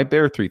market might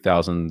bear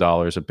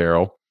 $3,000 a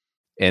barrel.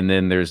 And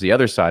then there's the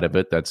other side of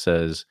it that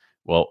says,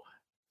 well,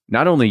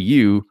 not only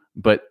you,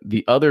 but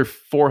the other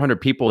 400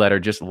 people that are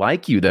just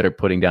like you that are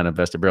putting down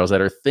investor barrels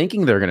that are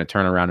thinking they're going to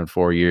turn around in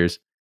 4 years,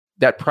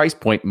 that price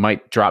point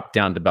might drop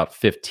down to about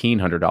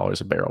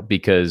 $1,500 a barrel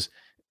because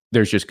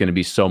there's just going to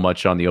be so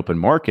much on the open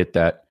market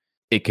that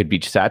it could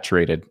be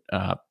saturated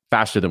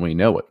faster than we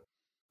know it.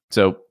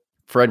 So,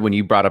 Fred, when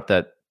you brought up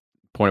that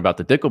point about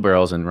the Dickel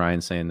barrels and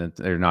Ryan saying that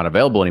they're not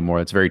available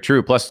anymore, it's very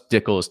true. Plus,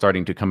 Dickel is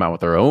starting to come out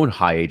with their own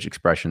high age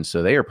expressions,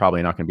 so they are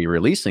probably not going to be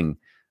releasing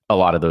a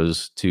lot of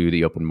those to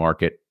the open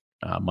market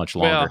much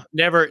longer.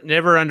 Well,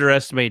 never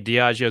underestimate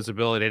Diageo's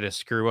ability to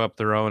screw up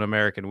their own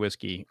American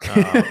whiskey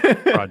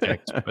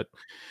projects,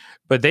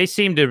 but they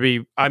seem to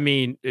be. I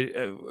mean,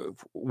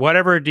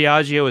 whatever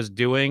Diageo is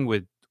doing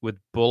with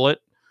Bulleit,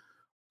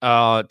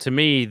 to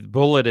me,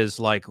 Bulleit is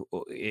like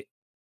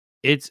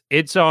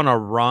it's on a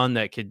run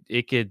that could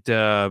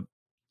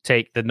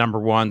take the number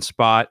one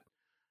spot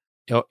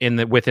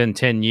within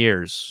 10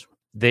 years.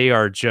 They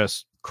are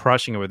just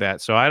crushing it with that.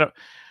 So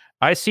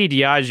I see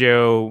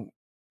Diageo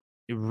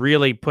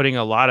really putting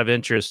a lot of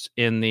interest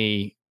in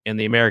the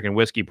American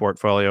whiskey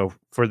portfolio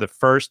for the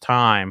first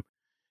time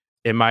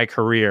in my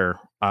career.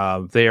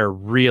 They are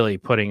really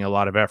putting a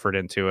lot of effort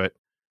into it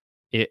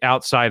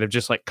outside of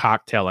just like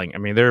cocktailing. I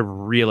mean, they're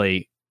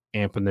really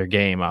amping their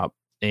game up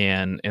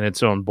and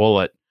its own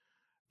Bulleit.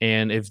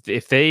 And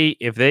if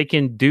they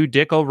can do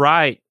Dickel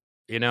right,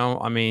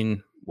 I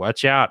mean,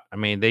 watch out. I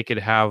mean, they could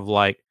have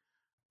like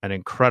an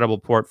incredible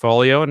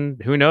portfolio,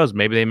 and who knows,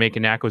 maybe they make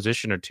an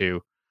acquisition or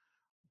two.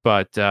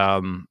 But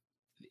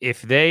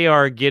if they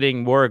are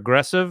getting more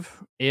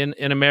aggressive in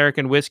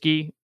American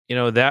whiskey,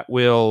 that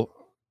will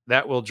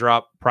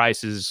drop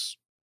prices,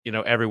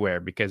 everywhere,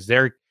 because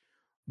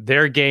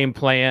their game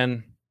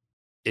plan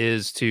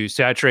is to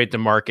saturate the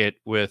market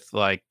with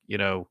like,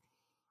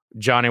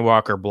 Johnny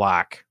Walker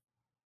Black.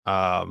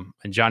 And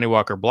Johnny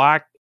Walker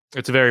Black,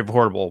 it's a very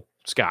affordable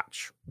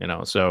Scotch,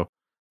 so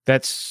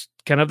that's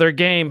kind of their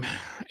game.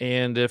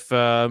 And if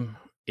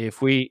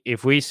we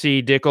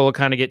see Dickel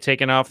kind of get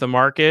taken off the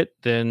market,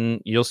 then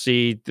you'll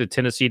see the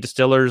Tennessee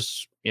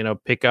distillers,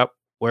 pick up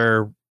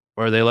where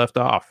they left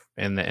off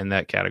in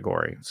that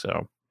category.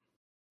 So,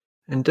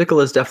 and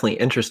Dickel is definitely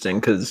interesting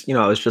because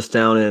I was just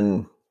down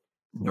in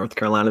North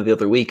Carolina the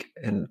other week,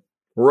 and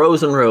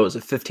rows and rows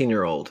of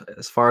 15-year-old,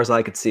 as far as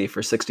I could see,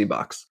 for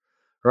 $60,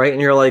 right?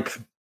 And you're like,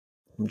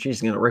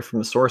 geez, right from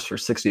the source for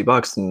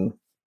 $60, and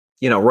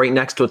right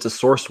next to it's a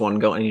sourced one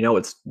going, and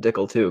it's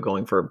Dickel too,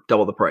 going for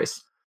double the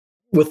price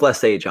with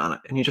less age on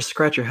it. And you just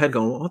scratch your head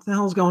going, well, what the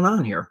hell is going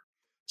on here?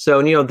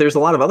 So, there's a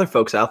lot of other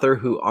folks out there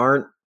who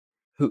aren't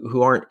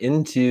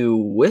into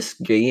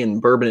whiskey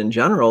and bourbon in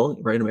general,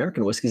 right?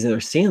 American whiskeys, and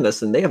they're seeing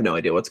this and they have no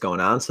idea what's going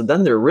on. So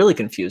then they're really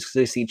confused because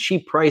they see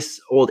cheap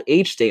price, old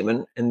age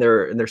statement, and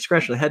they're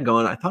scratching their head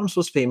going, I thought I'm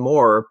supposed to pay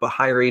more, but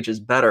higher age is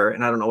better,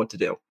 and I don't know what to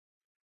do.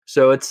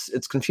 So it's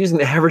confusing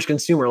the average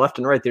consumer left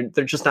and right.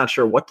 They're just not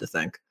sure what to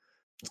think.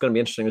 It's going to be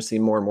interesting to see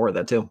more and more of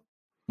that too.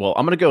 Well,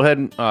 I'm going to go ahead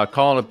and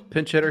call on a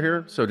pinch hitter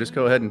here. So just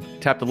go ahead and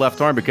tap the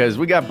left arm because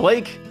we got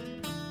Blake.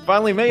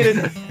 Finally made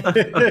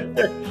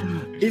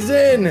it. He's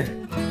in.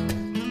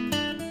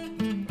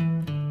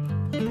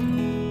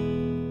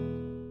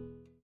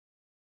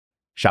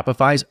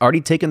 Shopify's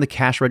already taken the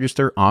cash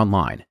register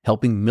online,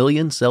 helping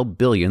millions sell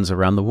billions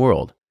around the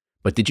world.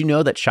 But did you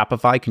know that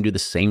Shopify can do the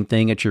same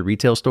thing at your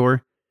retail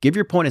store? Give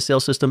your point of sale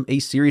system a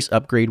serious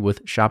upgrade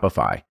with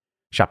Shopify.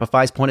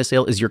 Shopify's point of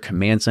sale is your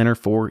command center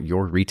for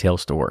your retail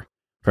store.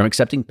 From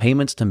accepting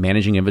payments to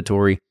managing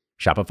inventory,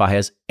 Shopify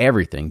has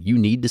everything you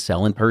need to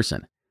sell in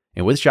person.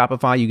 And with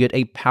Shopify, you get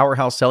a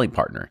powerhouse selling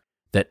partner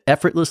that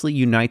effortlessly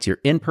unites your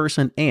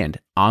in-person and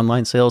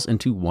online sales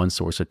into one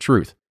source of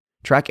truth.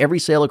 Track every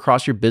sale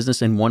across your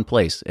business in one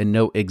place and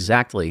know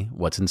exactly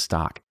what's in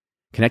stock.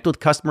 Connect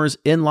with customers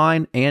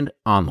in-line and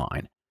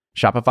online.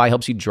 Shopify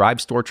helps you drive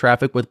store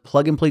traffic with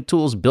plug-and-play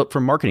tools built for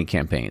marketing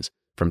campaigns,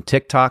 from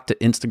TikTok to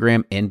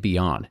Instagram and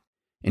beyond.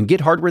 And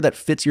get hardware that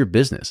fits your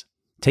business.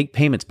 Take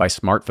payments by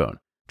smartphone.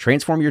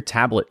 Transform your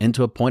tablet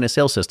into a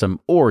point-of-sale system,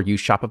 or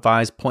use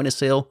Shopify's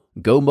point-of-sale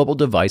Go mobile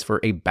device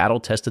for a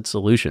battle-tested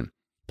solution.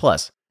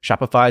 Plus,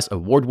 Shopify's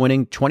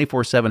award-winning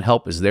 24/7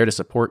 help is there to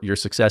support your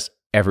success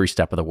every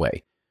step of the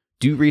way.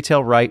 Do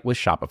retail right with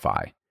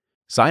Shopify.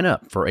 Sign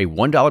up for a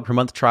 $1 per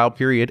month trial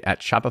period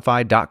at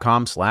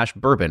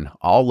shopify.com/bourbon,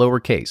 all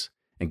lowercase,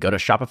 and go to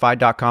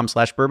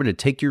shopify.com/bourbon to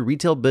take your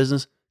retail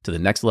business to the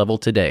next level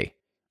today.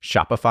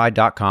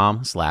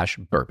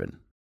 Shopify.com/bourbon.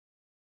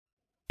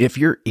 If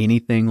you're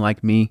anything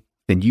like me,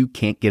 then you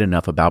can't get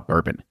enough about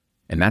bourbon.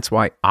 And that's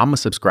why I'm a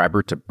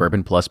subscriber to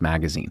Bourbon Plus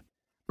magazine.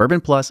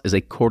 Bourbon Plus is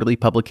a quarterly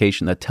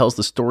publication that tells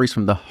the stories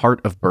from the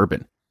heart of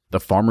bourbon, the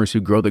farmers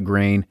who grow the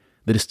grain,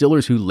 the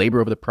distillers who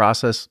labor over the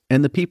process,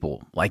 and the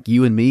people like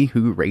you and me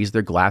who raise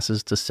their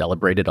glasses to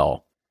celebrate it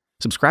all.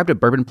 Subscribe to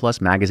Bourbon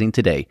Plus magazine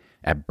today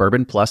at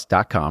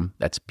bourbonplus.com,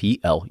 that's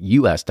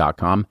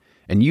PLUS.com,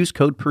 and use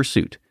code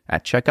PURSUIT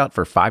at checkout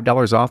for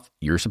 $5 off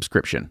your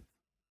subscription.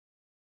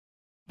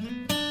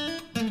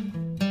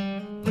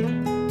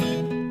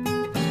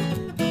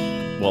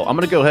 Well, I'm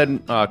going to go ahead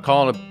and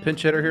call on a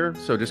pinch hitter here.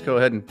 So just go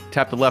ahead and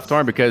tap the left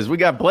arm because we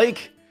got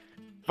Blake.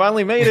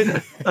 Finally made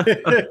it.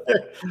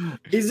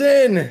 He's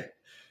in.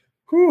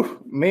 Whew,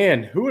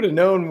 man, who would have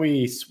known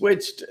we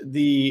switched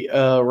the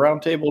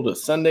roundtable to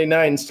Sunday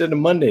night instead of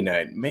Monday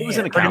night? Man,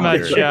 pretty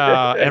much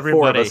everybody.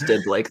 Four of us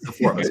did, Blake. The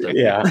four of us did.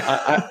 Yeah,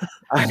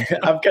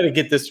 I've got to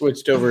get this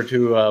switched over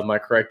to my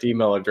correct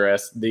email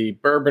address. The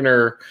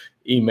Bourboner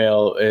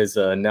email is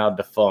now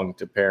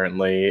defunct,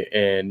 apparently,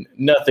 and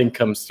nothing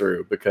comes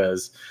through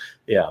because,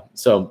 yeah.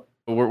 So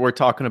we're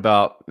talking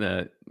about,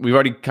 we've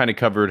already kind of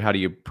covered how do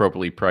you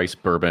appropriately price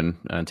bourbon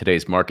in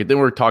today's market. Then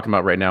we're talking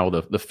about right now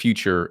the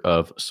future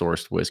of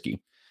sourced whiskey.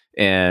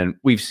 And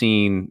we've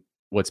seen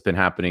what's been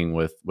happening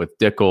with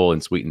Dickel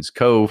and Sweetens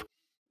Cove.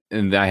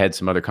 And I had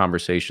some other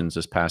conversations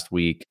this past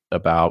week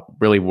about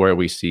really where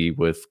we see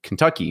with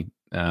Kentucky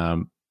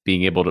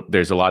being able to,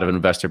 there's a lot of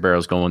investor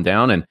barrels going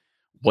down, and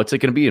what's it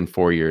going to be in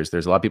 4 years?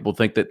 There's a lot of people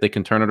think that they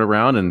can turn it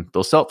around and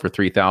they'll sell it for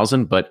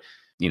 $3,000, but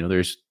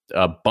there's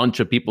a bunch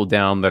of people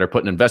down that are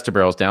putting investor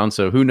barrels down.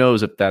 So who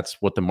knows if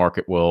that's what the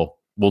market will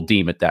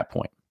deem at that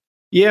point.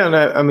 Yeah, and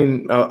I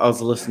mean, I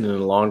was listening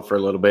along for a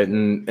little bit,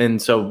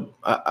 and so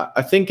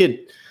I think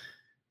it.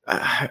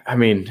 I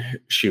mean,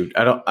 shoot,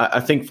 I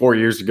think 4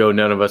 years ago,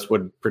 none of us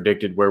would have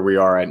predicted where we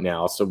are right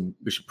now. So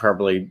we should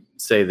probably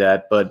say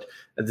that. But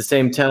at the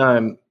same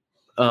time,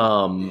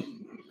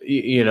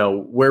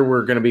 where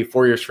we're going to be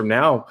 4 years from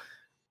now,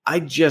 I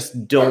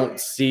just don't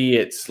see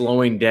it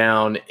slowing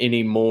down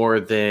any more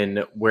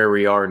than where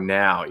we are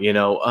now.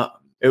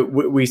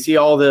 We see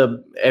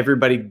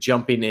everybody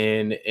jumping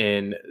in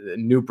and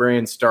new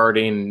brands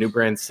starting, new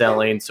brands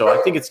selling. So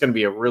I think it's going to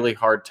be a really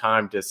hard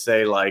time to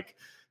say like,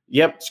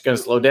 yep, it's going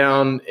to slow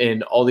down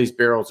and all these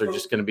barrels are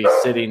just going to be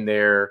sitting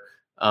there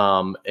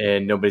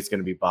and nobody's going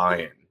to be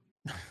buying.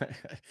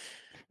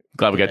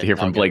 Glad we got to hear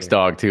from Blake's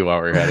dog too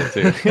while we're at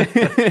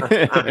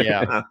it too.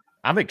 Yeah.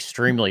 I'm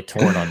extremely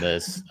torn on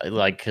this.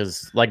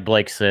 Cause like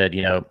Blake said,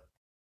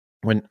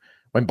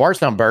 when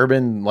Bardstown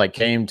Bourbon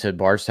came to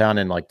Bardstown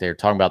and they're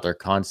talking about their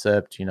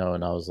concept, and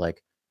I was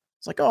like,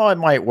 it's like, oh, it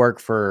might work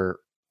for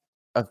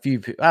a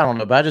few people. I don't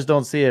know, but I just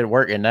don't see it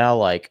working now.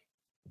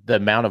 The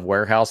amount of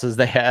warehouses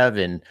they have,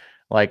 and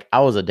I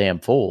was a damn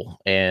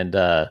fool, and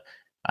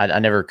I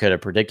never could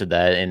have predicted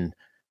that. And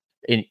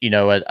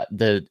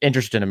the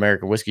interest in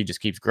American whiskey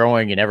just keeps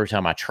growing, and every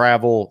time I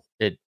travel,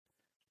 it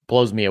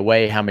blows me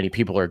away how many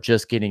people are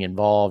just getting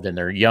involved, and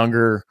they're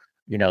younger.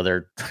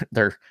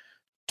 They're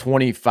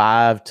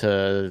 25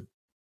 to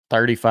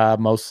 35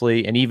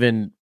 mostly, and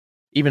even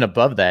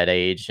above that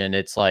age. And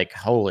it's like,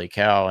 holy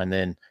cow. And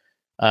then,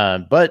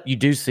 but you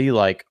do see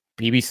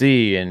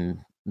BBC and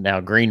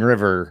now Green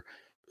River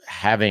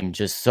having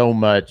just so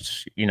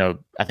much,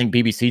 I think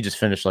BBC just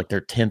finished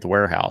their 10th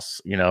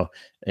warehouse,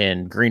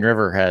 and Green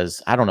River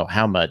has, I don't know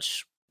how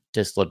much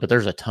distillate, but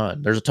there's a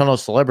ton of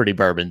celebrity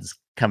bourbons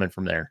coming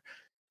from there.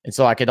 And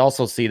so I could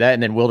also see that.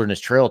 And then Wilderness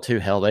Trail too.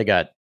 Hell, they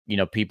got,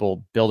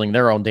 people building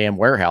their own damn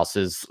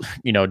warehouses,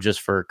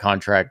 just for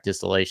contract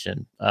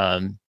distillation.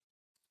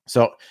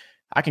 So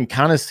I can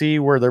kind of see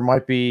where there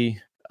might be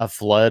a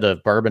flood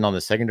of bourbon on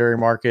the secondary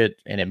market,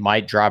 and it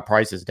might drive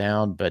prices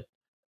down. But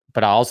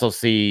I also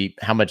see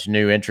how much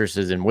new interest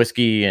is in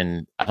whiskey,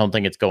 and I don't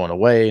think it's going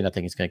away, and I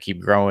think it's going to keep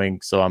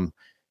growing. So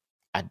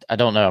I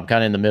don't know. I'm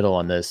kind of in the middle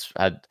on this.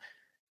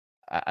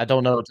 I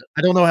don't know.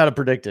 I don't know how to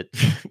predict it.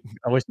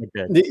 I wish I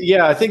could.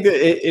 Yeah, I think that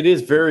it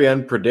is very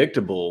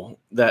unpredictable.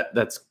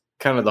 That's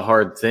kind of the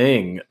hard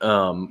thing.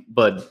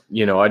 But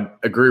I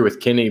agree with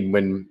Kenny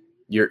when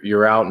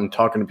you're out and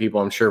talking to people.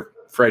 I'm sure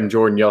Fred and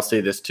Jordan, y'all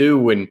see this too.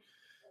 When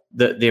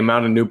the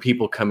amount of new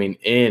people coming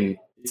in,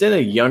 it's in a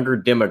younger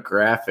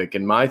demographic.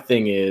 And my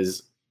thing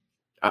is,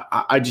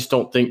 I just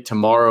don't think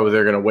tomorrow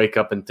they're going to wake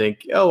up and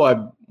think, oh,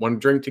 I want to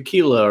drink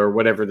tequila or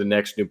whatever the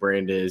next new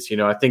brand is.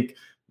 I think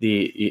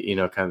the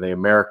kind of the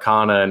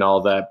Americana and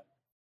all that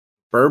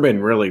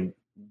bourbon really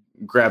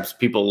grabs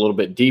people a little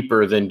bit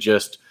deeper than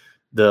just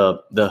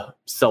the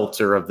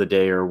seltzer of the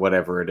day or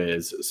whatever it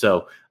is.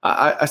 So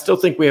I still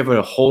think we have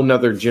a whole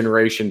nother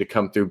generation to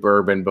come through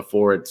bourbon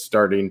before it's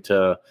starting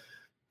to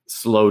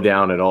slow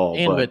down at all.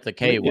 And with the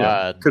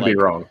KY, could be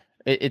wrong.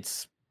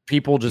 It's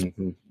people just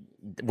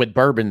with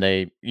bourbon,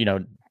 they,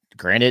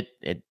 granted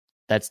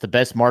that's the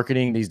best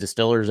marketing these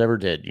distillers ever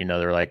did.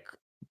 They're like,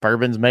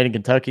 bourbon's made in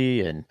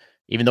Kentucky, and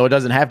even though it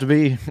doesn't have to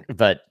be,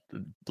 but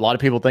a lot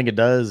of people think it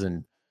does.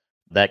 And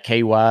that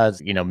KY,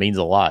 means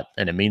a lot,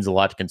 and it means a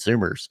lot to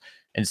consumers.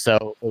 And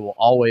so it will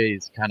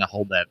always kind of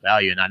hold that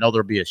value. And I know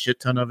there'll be a shit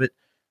ton of it,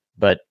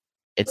 but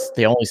it's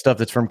the only stuff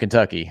that's from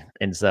Kentucky.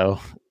 And so,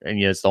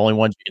 it's the only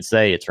ones you can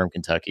say it's from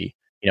Kentucky,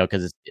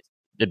 because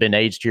it's been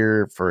aged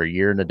here for a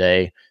year and a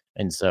day.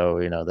 And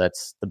so,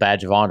 that's the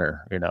badge of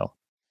honor,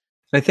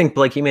 I think,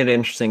 Blake, you made an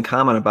interesting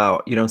comment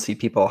about you don't see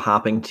people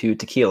hopping to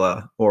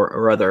tequila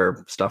or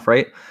other stuff,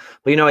 right?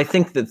 But, I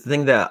think the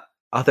thing that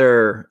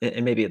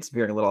and maybe it's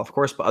veering a little off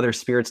course, but other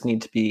spirits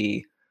need to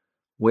be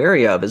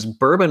wary of is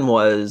bourbon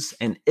was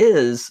and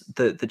is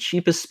the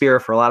cheapest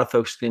spirit for a lot of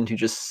folks to get into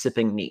just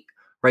sipping neat,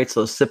 right?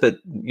 So they'll sip it,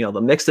 they'll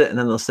mix it and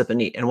then they'll sip it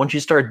neat. And once you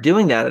start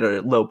doing that at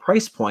a low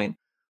price point,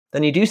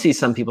 then you do see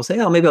some people say,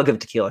 oh, maybe I'll give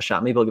tequila a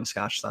shot. Maybe I'll give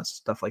scotch shots,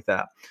 stuff like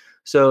that.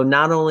 So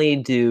not only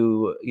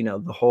do,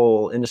 the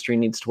whole industry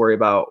needs to worry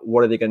about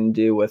what are they going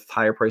to do with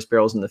higher price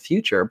barrels in the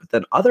future, but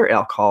then other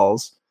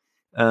alcohols,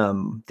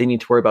 they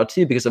need to worry about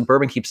too, because if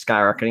bourbon keeps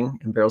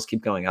skyrocketing and barrels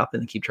keep going up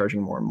and they keep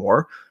charging more and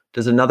more,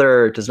 does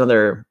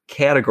another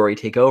category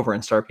take over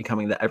and start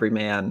becoming the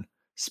everyman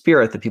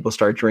spirit that people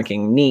start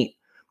drinking neat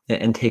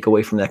and take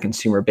away from that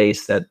consumer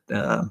base that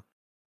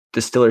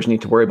distillers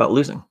need to worry about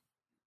losing?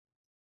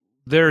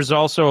 There's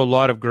also a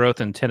lot of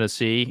growth in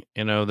Tennessee.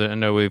 I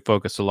know we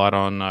focus a lot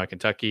on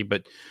Kentucky,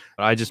 but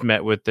I just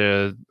met with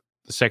the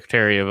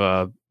Secretary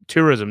of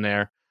Tourism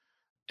there,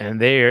 and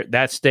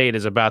that state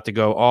is about to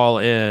go all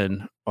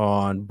in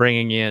on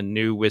bringing in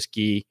new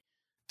whiskey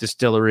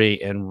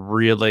distillery and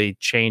really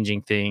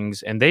changing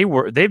things. And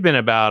they've been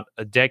about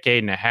a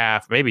decade and a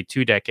half, maybe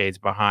 2 decades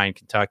behind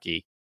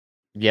Kentucky.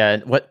 Yeah,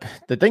 what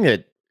the thing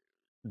that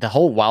the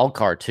whole wild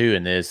card too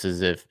in this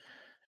is if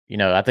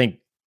I think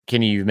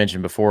Kenny, you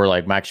mentioned before,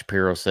 Mike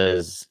Shapiro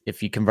says,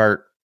 if you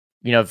convert,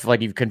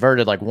 if you've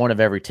converted one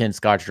of every 10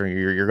 Scotch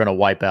drinkers, you're going to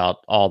wipe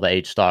out all the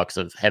age stocks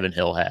of Heaven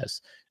Hill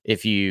has.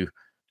 If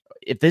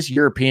this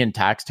European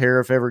tax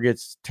tariff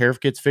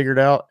gets figured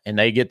out and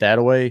they get that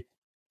away,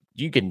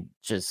 you can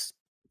just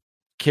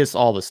kiss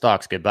all the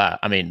stocks goodbye.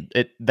 I mean,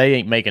 they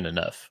ain't making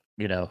enough,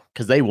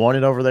 because they want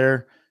it over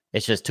there.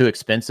 It's just too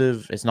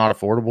expensive. It's not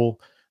affordable,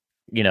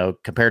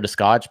 compared to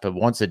Scotch. But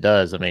once it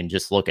does, I mean,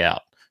 just look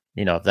out,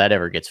 if that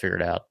ever gets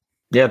figured out.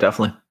 Yeah,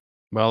 definitely.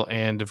 Well,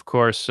 and of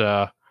course,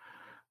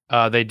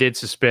 they did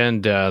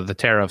suspend the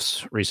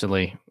tariffs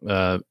recently.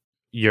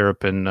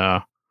 Europe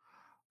and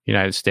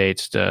United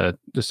States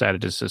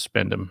decided to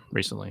suspend them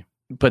recently.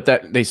 But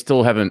that they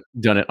still haven't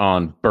done it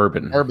on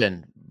bourbon.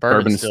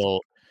 Bourbon's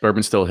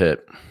still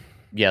hit.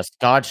 Yeah,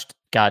 Scotch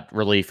got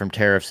relief from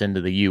tariffs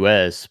into the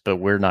U.S., but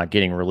we're not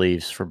getting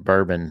reliefs for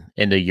bourbon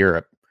into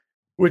Europe.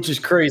 Which is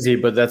crazy,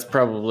 but that's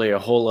probably a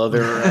whole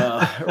other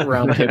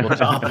roundtable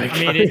topic. I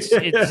mean,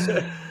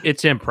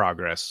 it's in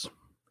progress.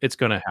 It's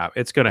gonna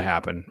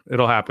happen.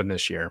 It'll happen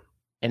this year.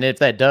 And if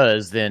that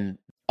does, then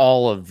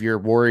all of your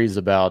worries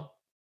about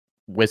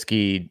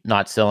whiskey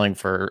not selling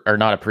for or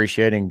not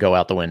appreciating go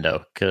out the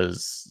window,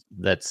 because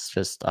that's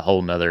just a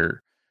whole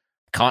nother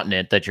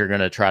continent that you're going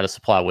to try to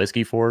supply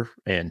whiskey for.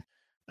 And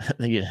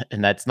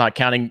that's not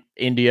counting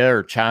India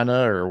or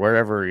China or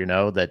wherever,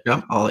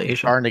 all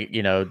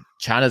Asia.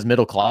 China's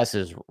middle class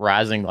is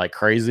rising like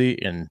crazy.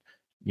 And,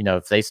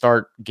 if they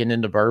start getting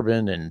into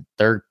bourbon and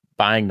they're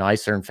buying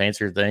nicer and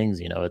fancier things,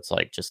 it's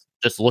like, just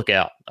look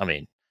out. I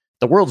mean,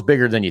 the world's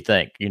bigger than you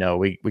think.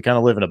 We kind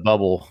of live in a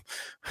bubble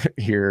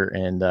here,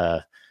 and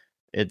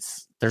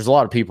there's a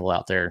lot of people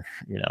out there.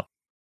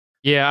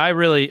 Yeah,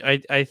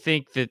 I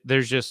think that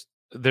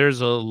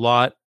there's a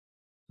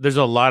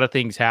lot of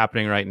things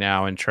happening right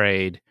now in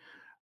trade,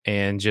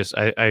 and just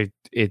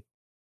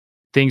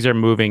things are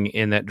moving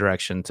in that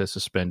direction to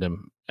suspend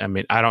them. I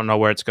mean, I don't know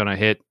where it's going to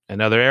hit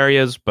in other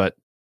areas, but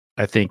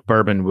I think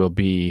bourbon will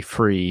be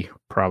free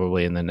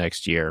probably in the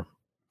next year.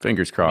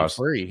 Fingers crossed.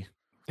 Free.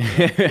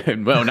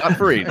 Well, not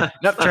free.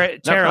 Not free.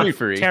 Tariff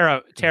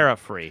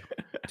free.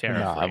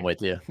 I'm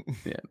with you.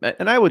 Yeah.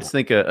 And I would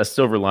think a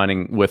silver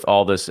lining with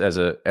all this as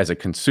a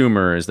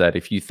consumer is that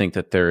if you think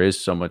that there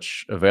is so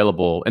much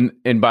available,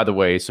 and by the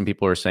way, some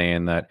people are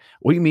saying that,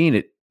 what do you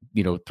mean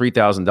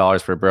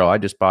 $3,000 for a barrel? I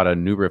just bought a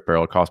New Riff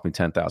barrel. It cost me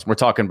 $10,000. We're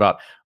talking about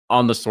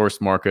on the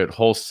source market,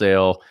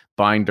 wholesale,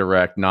 buying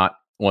direct, not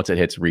once it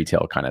hits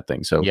retail kind of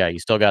thing. So yeah, you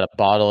still got to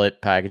bottle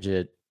it, package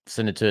it,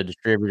 send it to a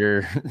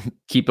distributor.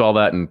 Keep all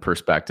that in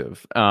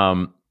perspective.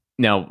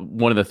 Now,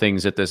 one of the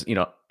things that this,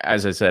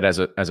 as I said, as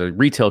a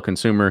retail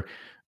consumer,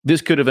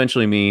 this could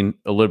eventually mean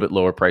a little bit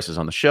lower prices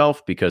on the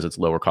shelf because it's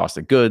lower cost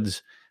of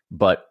goods,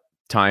 but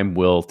time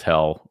will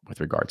tell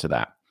with regard to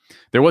that.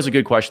 There was a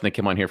good question that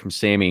came on here from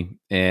Sammy.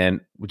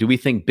 And do we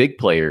think big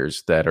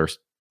players that are,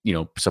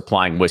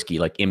 supplying whiskey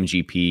like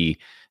MGP,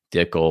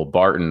 Dickel,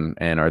 Barton,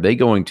 and are they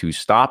going to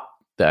stop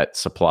that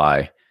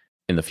supply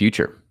in the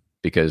future?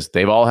 Because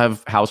they've all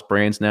have house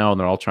brands now and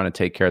they're all trying to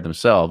take care of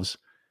themselves.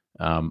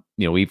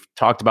 We've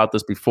talked about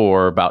this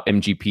before about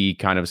MGP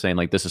kind of saying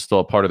like this is still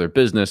a part of their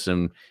business,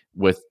 and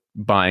with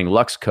buying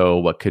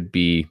Luxco, what could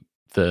be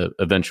the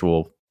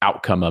eventual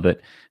outcome of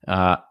it.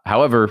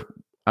 However,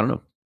 I don't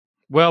know.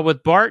 Well,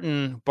 with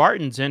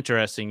Barton's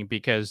interesting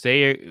because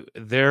they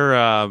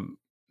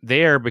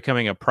are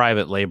becoming a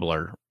private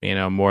labeler,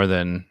 more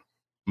than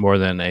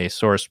a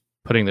source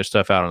putting their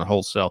stuff out on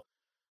wholesale.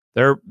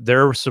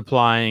 They're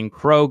supplying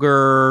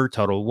Kroger,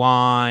 Total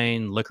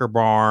Wine, Liquor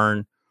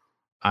Barn.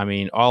 I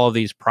mean, all of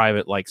these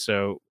private,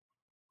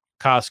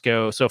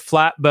 Costco, so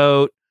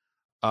Flatboat,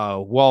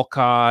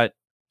 Walcott,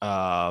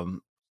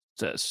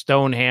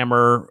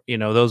 Stonehammer.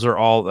 Those are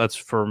all. That's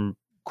from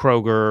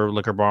Kroger,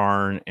 Liquor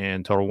Barn,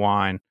 and Total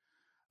Wine.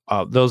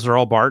 Those are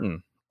all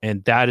Barton,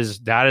 and that is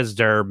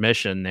their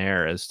mission.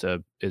 There is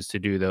to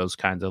do those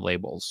kinds of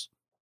labels.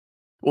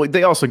 Well,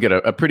 they also get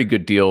a pretty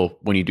good deal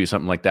when you do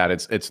something like that.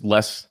 It's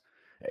less.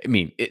 I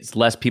mean, it's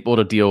less people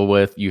to deal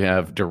with. You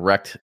have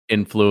direct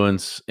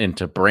influence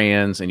into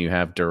brands, and you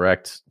have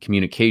direct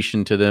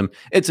communication to them.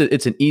 It's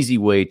an easy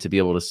way to be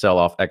able to sell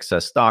off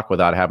excess stock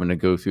without having to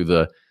go through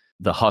the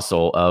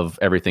hustle of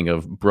everything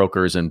of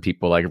brokers and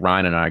people like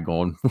Ryan and I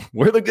going,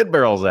 where are the good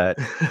barrels at?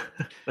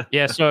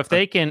 Yeah. So if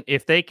they can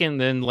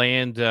then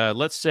land,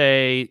 let's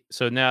say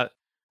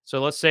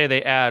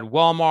they add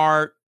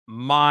Walmart,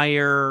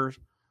 Meijer,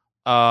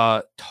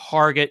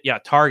 Target. Yeah,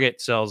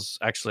 Target sells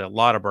actually a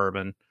lot of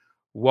bourbon.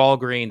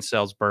 Walgreens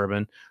sells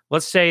bourbon.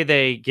 Let's say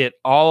they get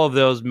all of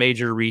those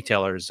major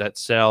retailers that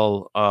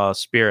sell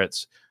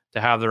spirits to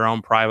have their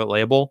own private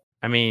label.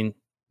 I mean,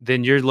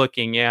 then you're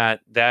looking at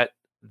that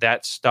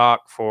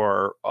stock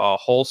for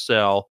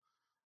wholesale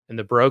and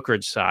the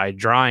brokerage side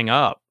drying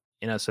up.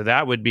 So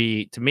that would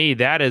be, to me,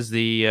 that is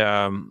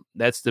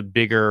that's the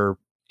bigger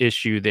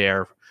issue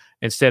there.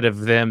 Instead of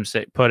them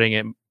putting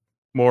it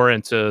more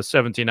into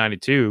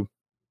 1792.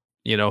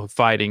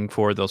 Fighting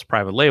for those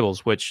private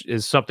labels, which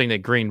is something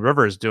that Green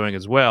River is doing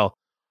as well.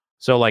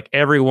 So like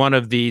every one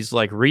of these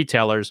like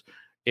retailers,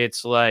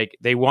 it's like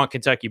they want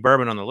Kentucky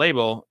bourbon on the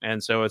label.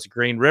 And so it's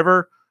Green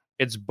River,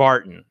 it's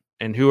Barton.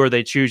 And who are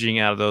they choosing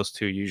out of those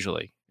two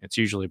usually? It's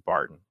usually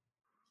Barton.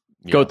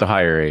 Go with the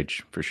higher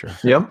age for sure.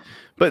 Yep.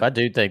 But I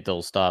do think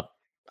they'll stop.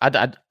 I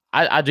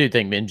do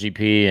think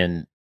NGP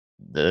and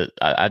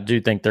I do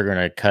think they're going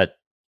to cut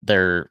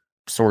their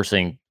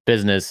sourcing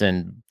business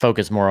and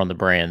focus more on the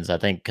brands. I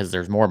think because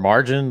there's more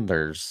margin,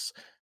 there's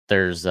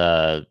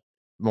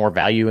more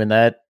value in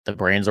that. The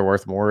brands are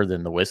worth more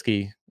than the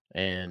whiskey.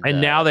 And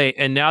now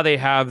they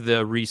have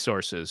the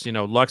resources.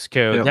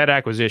 Luxco, that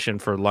acquisition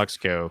for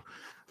Luxco,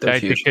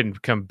 that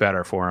couldn't come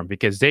better for them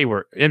because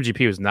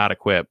MGP was not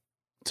equipped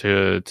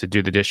to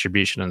do the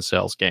distribution and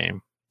sales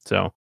game.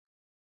 So,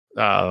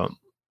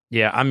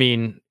 I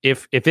mean,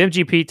 if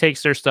MGP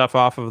takes their stuff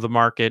off of the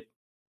market,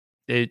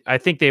 I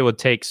think they would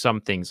take some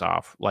things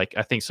off. Like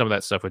I think some of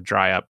that stuff would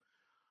dry up.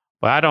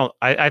 But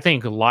I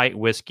think light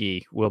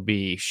whiskey will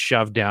be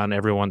shoved down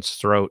everyone's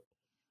throat.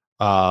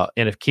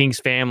 And if King's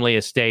Family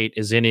Estate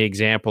is any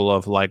example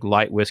of like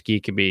light whiskey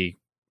can be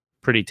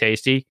pretty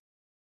tasty,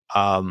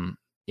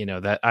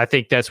 that I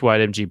think that's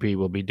what MGP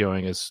will be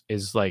doing is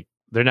like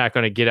they're not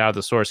going to get out of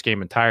the source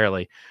game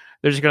entirely.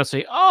 They're just going to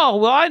say, "Oh,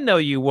 well, I know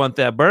you want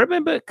that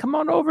bourbon, but come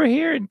on over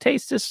here and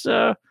taste this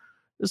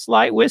this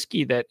light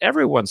whiskey that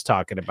everyone's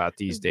talking about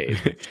these days."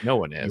 No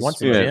one is. You want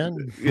some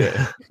gin?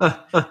 Yeah.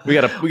 we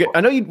got.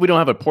 I know we don't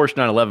have a Porsche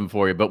 911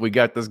 for you, but we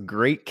got this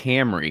great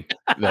Camry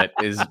that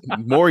is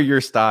more your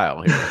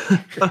style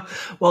here.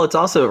 Well, it's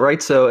also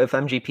right. So if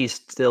MGP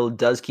still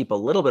does keep a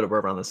little bit of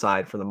bourbon on the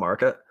side for the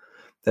market,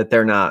 that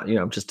they're not,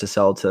 just to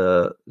sell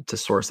to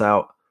source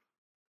out.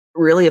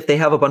 Really, if they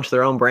have a bunch of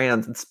their own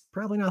brands, it's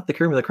probably not the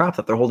cream of the crop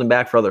that they're holding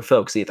back for other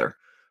folks either.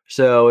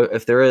 So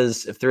if there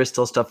is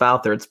still stuff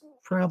out there, it's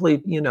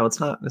probably, it's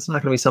not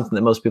going to be something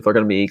that most people are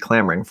going to be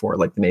clamoring for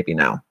like they may be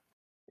now.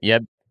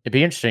 Yep. It'd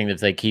be interesting if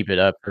they keep it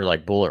up for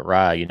like Bullet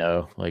Rye,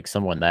 like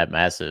someone that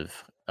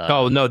massive.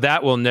 Oh no,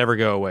 that will never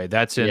go away.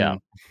 That's a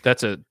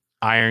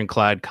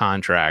ironclad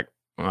contract.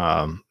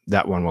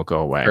 That one will go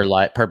away.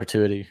 For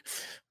perpetuity.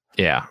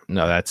 Yeah.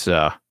 No, that's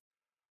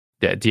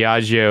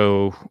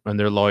Diageo and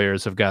their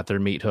lawyers have got their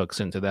meat hooks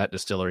into that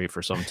distillery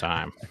for some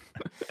time.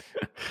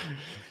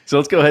 So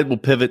let's go ahead. We'll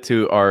pivot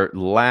to our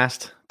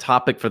last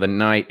topic for the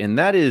night, and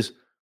that is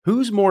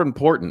who's more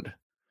important,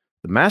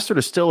 the master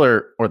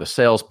distiller or the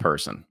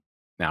salesperson?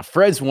 Now,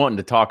 Fred's wanting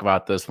to talk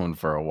about this one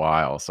for a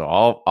while, so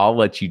I'll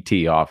let you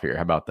tee off here.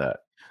 How about that?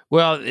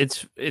 Well,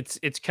 it's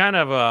kind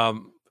of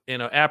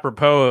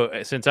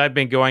apropos since I've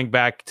been going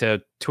back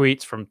to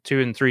tweets from 2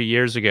 and 3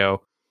 years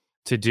ago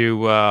to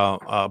do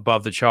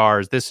Above the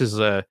Chars. This is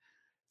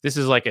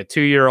like a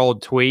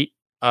 2-year-old tweet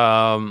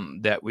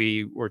that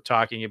we were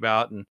talking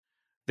about, and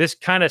this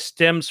kind of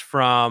stems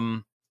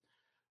from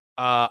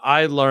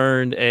I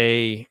learned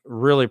a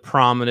really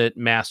prominent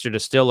master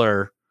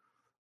distiller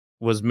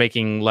was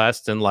making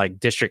less than like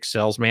district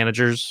sales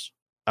managers,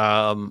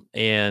 and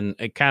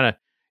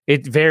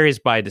it varies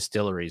by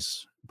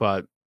distilleries,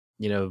 but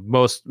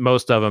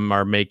most of them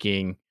are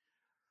making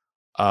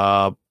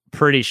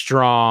pretty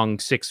strong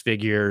 6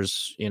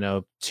 figures,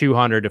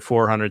 200 to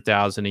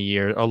 400,000 a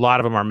year. A lot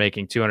of them are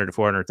making 200 to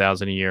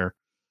 400,000 a year,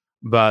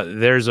 but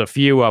there's a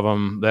few of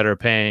them that are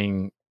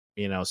paying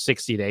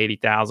 60 to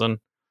 80,000,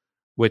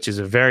 which is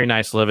a very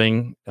nice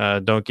living.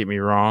 Don't get me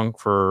wrong,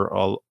 for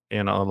a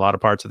lot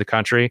of parts of the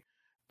country,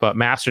 but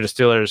master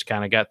distillers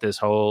kind of got this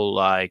whole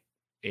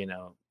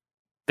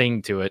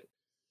thing to it.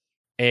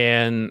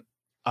 And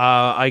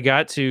I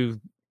got to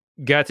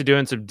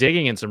doing some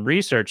digging and some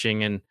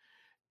researching,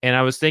 and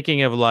I was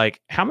thinking of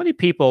like, how many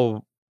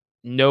people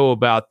know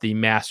about the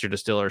master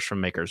distillers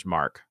from Maker's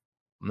Mark?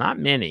 Not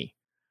many.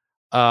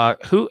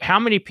 How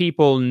many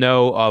people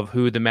know of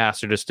who the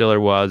master distiller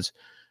was,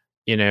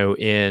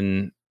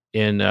 in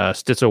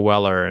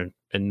Stitzel-Weller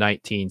in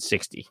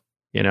 1960?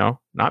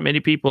 Not many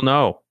people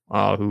know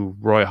who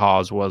Roy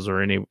Hawes was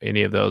or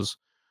any of those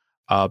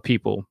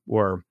people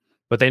were,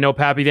 but they know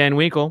Pappy Van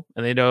Winkle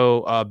and they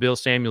know Bill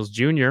Samuels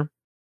Jr.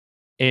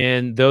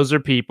 And those are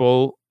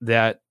people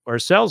that are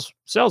sales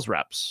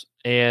reps,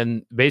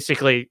 and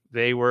basically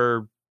they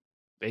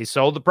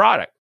sold the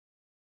product.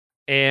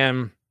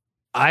 And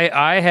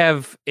I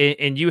have,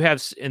 and you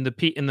have in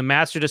the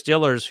master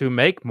distillers who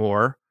make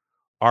more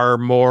are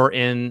more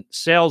in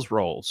sales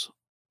roles,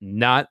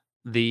 not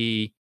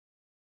the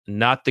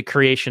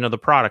creation of the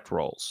product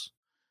roles.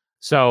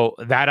 So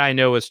that I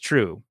know is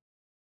true.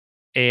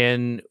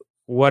 And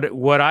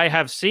what I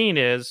have seen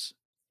is,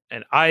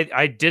 and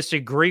I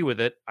disagree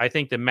with it, I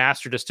think the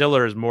master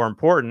distiller is more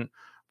important.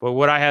 But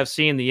what I have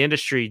seen the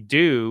industry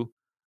do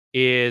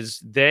is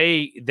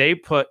they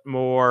put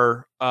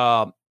more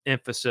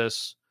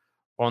emphasis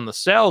on the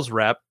sales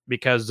rep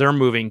because they're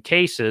moving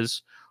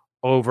cases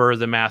over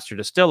the master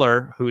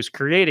distiller who's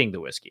creating the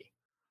whiskey.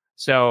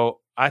 So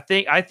I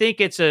think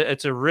it's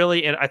a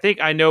really, and I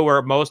think I know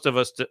where most of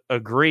us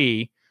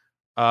agree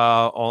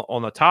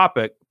on the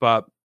topic,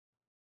 but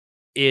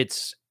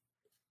it's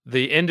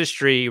the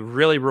industry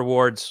really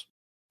rewards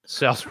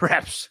sales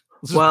reps.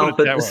 Well,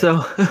 but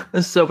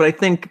but I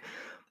think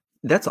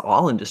that's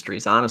all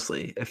industries,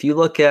 honestly. If you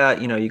look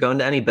at, you go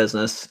into any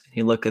business,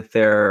 you look at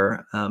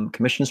their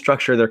commission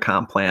structure, their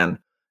comp plan,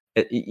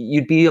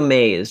 you'd be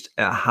amazed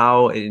at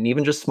how, and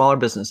even just smaller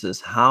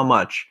businesses, how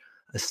much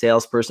a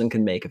salesperson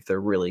can make if they're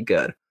really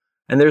good.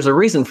 And there's a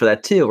reason for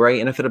that too, right?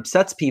 And if it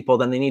upsets people,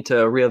 then they need to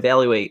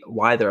reevaluate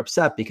why they're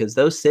upset, because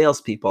those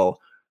salespeople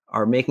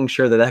are making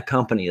sure that that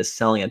company is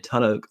selling a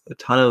ton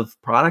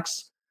of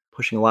products,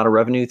 pushing a lot of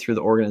revenue through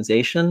the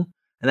organization,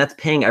 and that's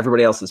paying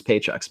everybody else's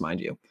paychecks, mind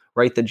you,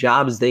 right? The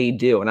jobs they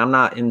do, and I'm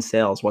not in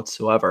sales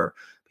whatsoever.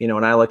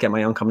 When I look at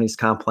my own company's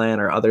comp plan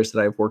or others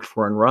that I've worked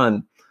for and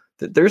run,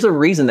 there's a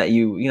reason that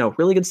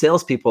really good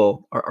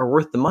salespeople are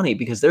worth the money,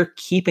 because they're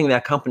keeping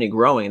that company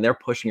growing and they're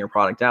pushing your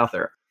product out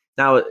there.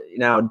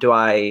 Now, do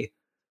I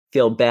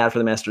feel bad for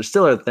the master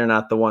distiller that they're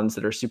not the ones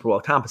that are super well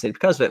compensated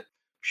because of it?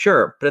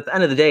 Sure. But at the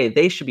end of the day,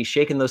 they should be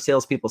shaking those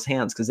salespeople's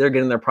hands, because they're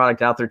getting their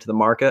product out there to the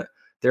market.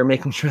 They're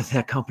making sure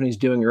that company's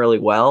doing really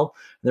well.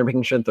 And they're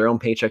making sure that their own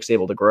paycheck's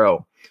able to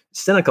grow.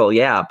 Cynical,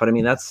 yeah. But I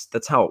mean, that's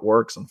how it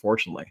works,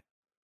 unfortunately.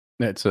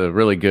 That's a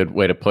really good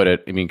way to put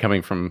it. I mean,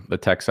 coming from the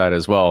tech side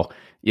as well,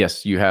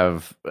 yes,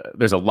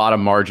 there's a lot of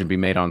margin to be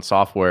made on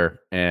software,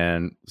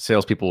 and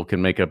salespeople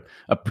can make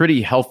a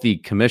pretty healthy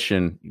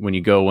commission when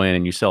you go in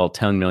and you sell a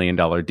 $10 million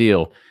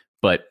deal,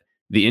 but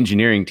the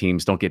engineering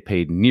teams don't get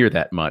paid near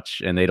that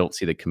much, and they don't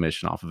see the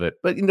commission off of it.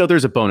 But,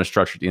 there's a bonus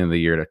structure at the end of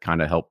the year to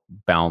kind of help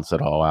balance it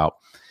all out.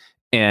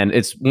 And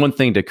it's one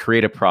thing to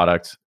create a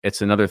product.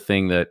 It's another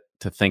thing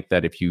to think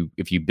that if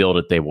you build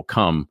it, they will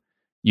come.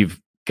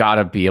 You've got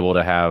to be able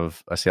to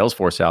have a sales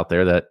force out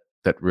there that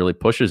really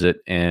pushes it,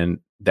 and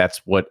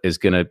that's what is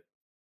going to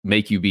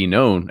make you be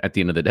known at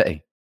the end of the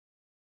day.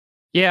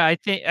 Yeah, I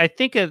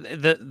think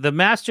the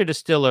master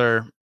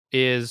distiller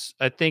is,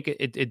 I think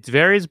it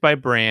varies by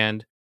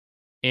brand,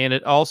 and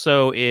it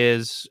also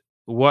is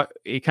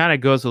it kind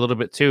of goes a little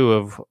bit too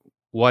of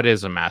what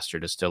is a master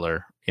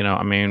distiller.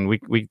 I mean,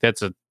 we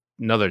that's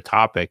another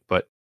topic,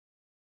 but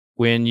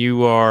if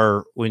you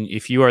are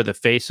the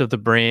face of the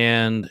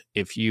brand,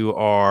 if you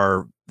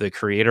are the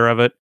creator of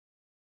it,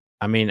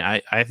 I mean,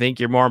 I think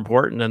you're more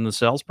important than the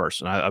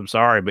salesperson. I'm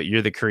sorry, but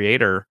you're the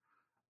creator,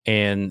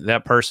 and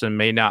that person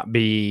may not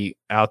be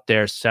out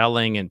there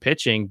selling and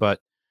pitching, but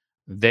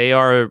they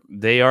are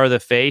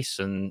the face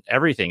and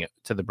everything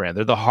to the brand.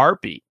 They're the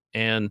heartbeat,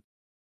 and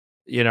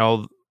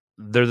they're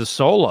the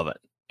soul of it.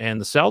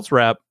 And the sales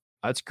rep,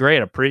 that's great.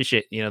 I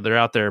appreciate, they're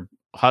out there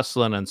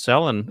hustling and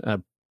selling,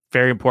 a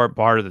very important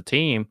part of the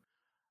team,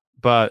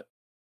 but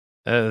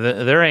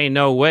there ain't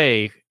no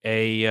way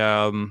any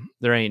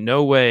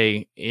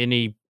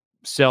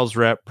sales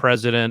rep,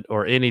 president,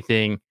 or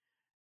anything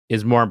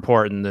is more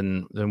important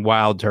than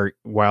Wild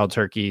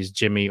Turkey's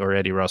Jimmy or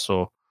Eddie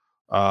Russell.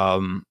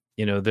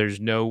 There's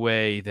no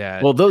way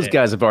that. Well, those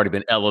guys have already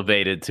been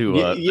elevated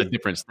to a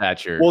different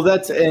stature. Well,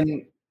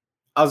 and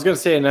I was going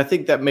to say, and I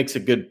think that makes a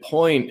good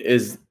point,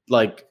 is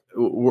like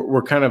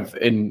we're kind of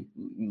in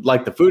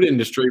like the food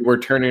industry, we're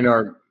turning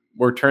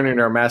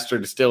our master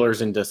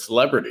distillers into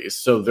celebrities.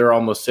 So they're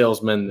almost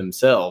salesmen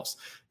themselves.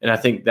 And I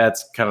think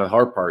that's kind of the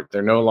hard part.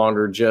 They're no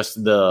longer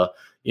just the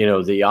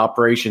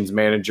operations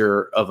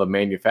manager of a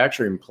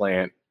manufacturing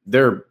plant.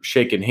 They're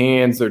shaking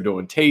hands, they're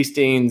doing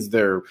tastings,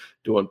 they're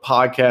doing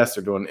podcasts,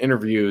 they're doing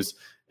interviews.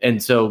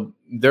 And so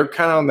they're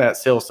kind of on that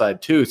sales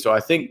side too. So I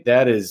think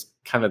that is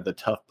kind of the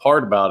tough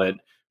part about it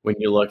when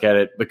you look at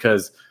it,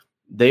 because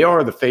they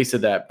are the face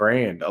of that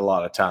brand a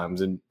lot of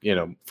times. And,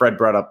 Fred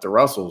brought up the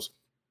Russells.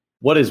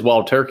 What is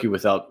Wild Turkey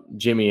without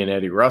Jimmy and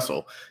Eddie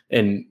Russell?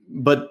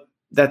 But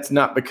that's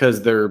not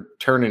because they're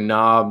turning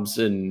knobs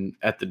and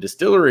at the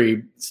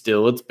distillery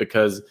still. It's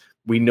because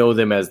we know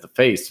them as the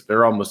face.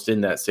 They're almost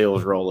in that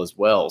sales role as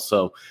well.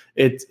 So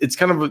it's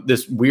kind of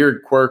this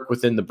weird quirk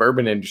within the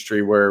bourbon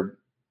industry where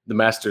the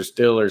master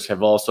distillers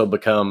have also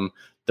become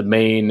the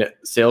main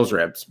sales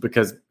reps,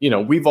 because,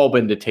 we've all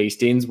been to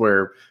tastings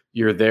where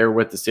you're there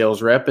with the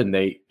sales rep and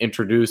they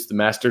introduce the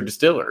master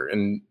distiller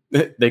and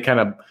they kind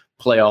of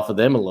play off of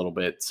them a little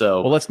bit.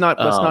 So, well, let's not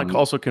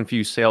also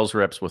confuse sales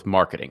reps with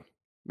marketing.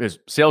 Because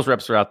sales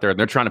reps are out there and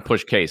they're trying to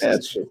push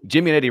cases.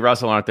 Jimmy and Eddie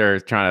Russell aren't there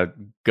trying to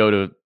go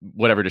to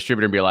whatever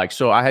distributor and be like,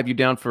 so I have you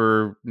down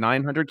for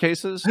 900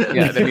 cases.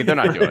 Yeah, I mean, they're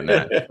not doing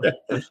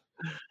that.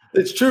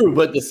 It's true,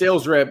 but the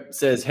sales rep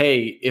says,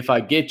 hey, if I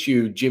get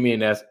you Jimmy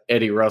and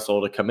Eddie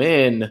Russell to come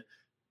in,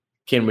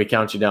 can we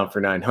count you down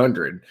for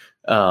 900?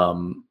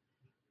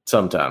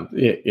 Sometimes,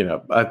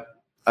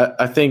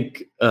 I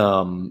think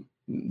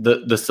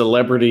the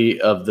celebrity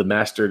of the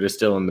master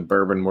distill in the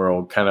bourbon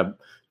world kind of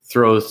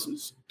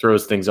throws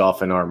things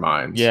off in our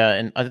minds. Yeah,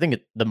 and I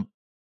think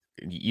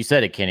you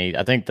said it, Kenny.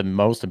 I think the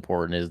most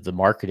important is the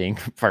marketing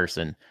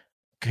person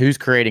who's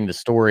creating the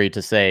story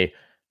to say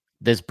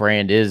this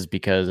brand is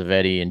because of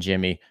Eddie and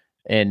Jimmy.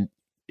 And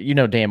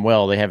damn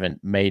well they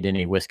haven't made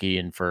any whiskey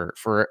in for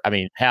I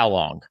mean, how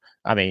long?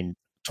 I mean,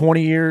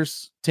 20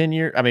 years, 10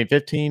 years, I mean,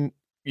 15.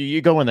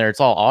 You go in there, it's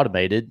all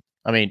automated.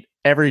 I mean,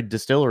 every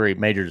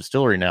major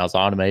distillery now is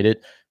automated.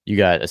 You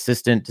got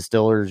assistant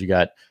distillers, you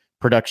got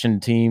production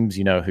teams,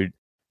 who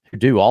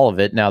do all of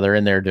it. Now they're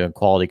in there doing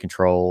quality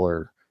control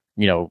or,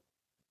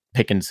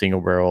 picking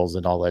single barrels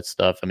and all that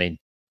stuff. I mean,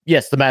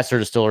 yes, the master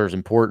distiller is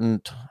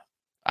important.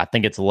 I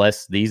think it's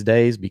less these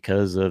days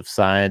because of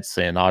science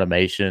and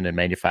automation and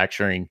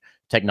manufacturing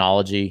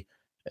technology.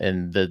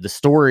 And the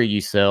story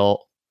you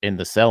sell in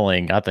the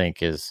selling, I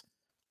think, is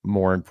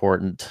more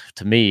important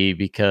to me,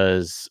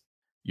 because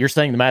you're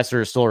saying the master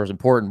distiller is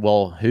important.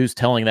 Well, who's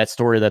telling that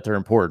story that they're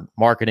important?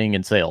 Marketing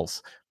and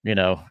sales, and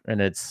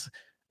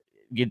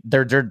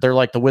they're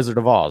like the Wizard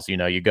of Oz.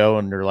 You go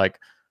and they're like,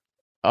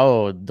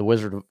 oh, the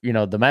wizard,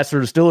 the master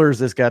distillers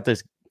just got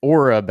this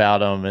aura about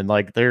them, and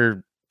like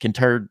can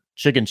turn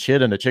chicken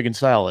shit into chicken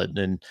salad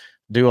and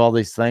do all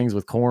these things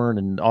with corn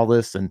and all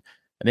this. And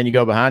then you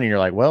go behind and you're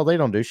like, well, they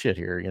don't do shit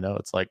here.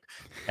 It's like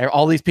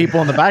all these people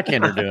on the back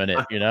end are doing it,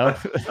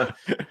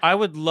 I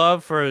would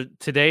love for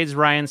today's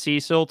Ryan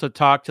Cecil to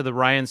talk to the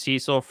Ryan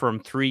Cecil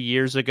from 3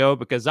 years ago,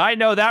 because I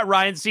know that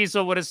Ryan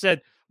Cecil would have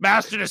said,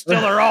 master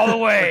distiller all the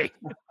way.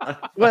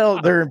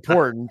 Well, they're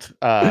important.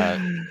 I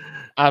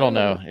don't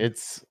know.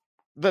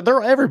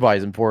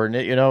 Everybody's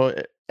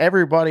important.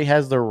 Everybody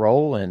has their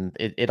role, and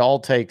it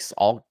all takes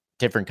all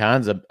different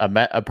kinds of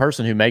a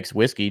person who makes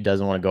whiskey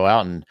doesn't want to go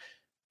out and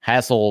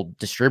hassle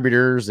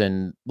distributors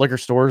and liquor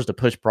stores to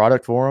push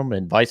product for them,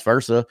 and vice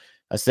versa.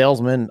 A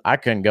salesman, I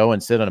couldn't go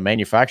and sit on a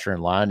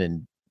manufacturing line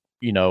and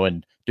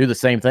do the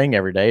same thing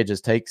every day. It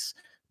just takes,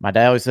 my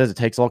dad always says, it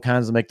takes all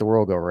kinds to make the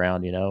world go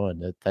around,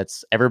 and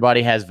that's,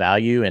 everybody has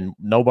value and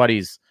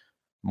nobody's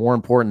more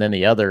important than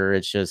the other.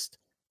 It's just,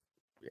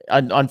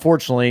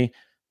 unfortunately,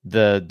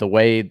 the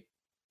way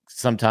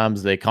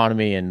sometimes the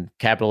economy and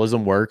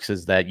capitalism works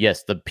is that,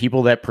 yes, the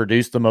people that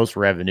produce the most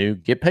revenue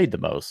get paid the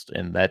most,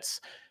 and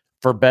that's,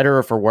 for better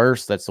or for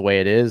worse, that's the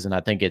way it is. And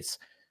I think it's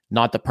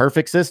not the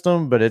perfect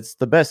system, but it's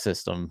the best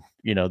system,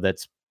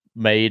 that's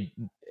made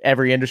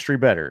every industry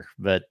better.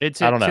 But I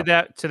don't know.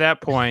 To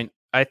that point,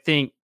 I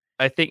think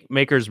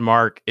Maker's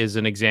Mark is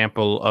an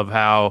example of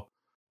how,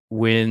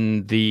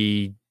 when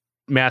the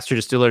master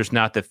distiller is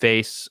not the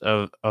face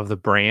of the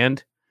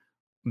brand,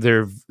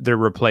 they're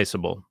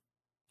replaceable.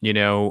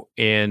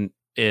 In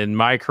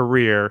my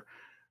career,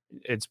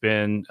 it's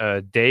been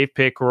Dave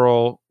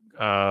Pickerel,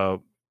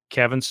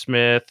 Kevin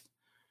Smith,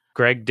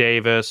 Greg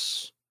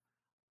Davis,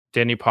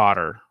 Denny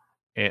Potter,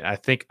 and I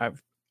think I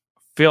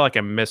feel like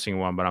I'm missing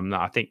one, but I'm not.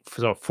 I think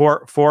so.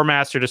 Four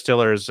master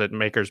distillers at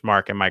Maker's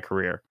Mark in my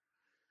career,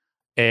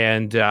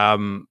 and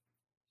that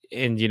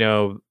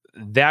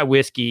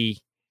whiskey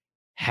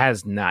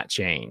has not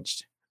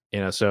changed.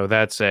 So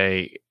that's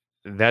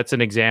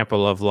an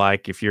example of,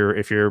 like, if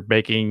you're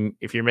making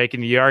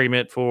the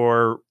argument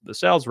for the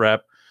sales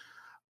rep,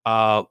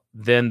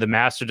 then the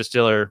master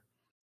distiller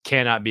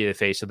cannot be the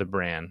face of the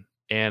brand.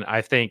 And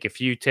I think if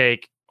you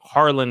take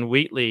Harlan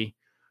Wheatley,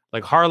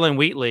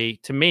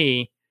 to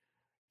me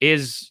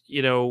is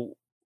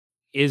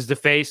the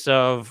face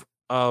of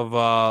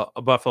a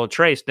Buffalo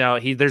Trace. Now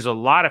there's a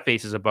lot of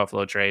faces of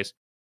Buffalo Trace,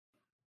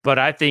 but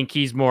I think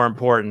he's more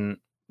important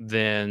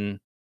than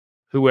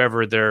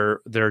whoever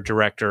their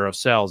director of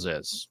sales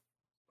is.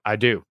 I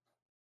do.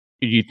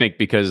 You think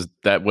because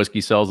that whiskey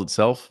sells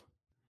itself?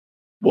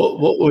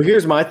 Well,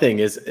 here's my thing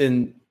is,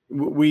 and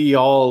we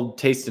all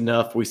taste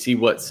enough. We see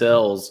what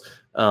sells.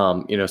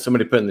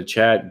 Somebody put in the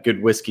chat,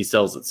 good whiskey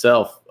sells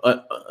itself.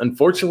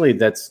 Unfortunately,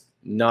 that's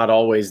not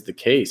always the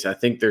case. I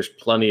think there's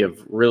plenty of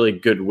really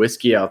good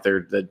whiskey out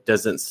there that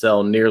doesn't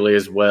sell nearly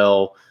as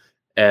well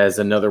as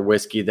another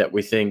whiskey that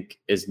we think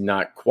is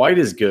not quite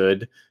as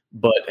good,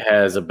 but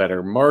has a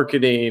better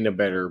marketing, a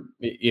better,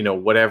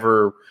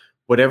 whatever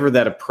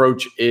that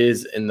approach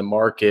is in the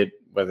market,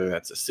 whether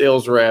that's a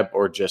sales rep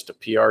or just a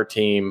PR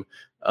team.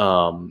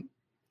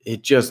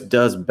 It just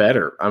does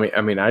better.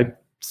 I mean, I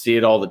see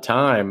it all the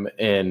time,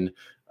 and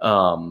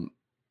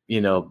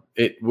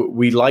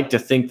we like to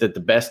think that the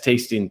best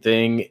tasting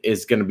thing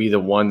is going to be the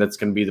one that's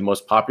going to be the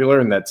most popular,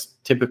 and that's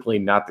typically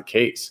not the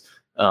case.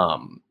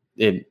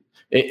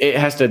 It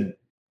has to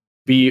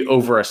be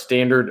over a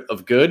standard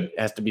of good. It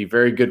has to be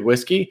very good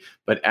whiskey,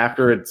 but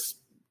after it's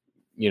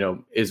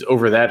is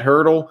over that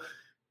hurdle,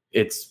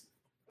 it's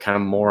kind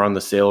of more on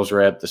the sales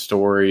rep, the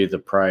story, the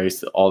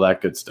price, all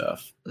that good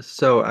stuff.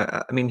 So,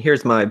 I mean,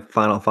 here's my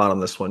final thought on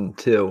this one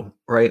too,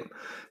 right?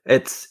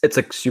 It's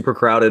a super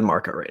crowded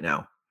market right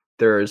now.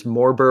 There's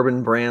more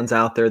bourbon brands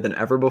out there than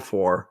ever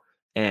before.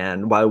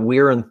 And while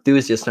we're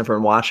enthusiasts, and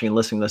everyone watching and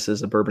listening to this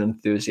is a bourbon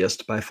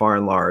enthusiast by far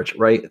and large,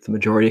 right? The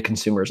majority of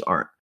consumers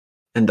aren't.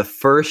 And the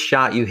first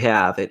shot you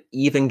have at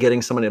even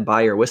getting someone to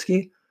buy your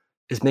whiskey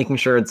is making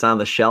sure it's on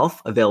the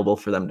shelf available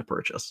for them to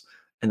purchase.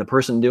 And the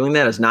person doing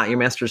that is not your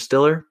master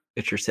distiller,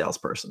 it's your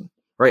salesperson,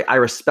 right? I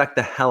respect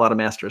the hell out of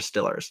master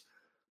distillers,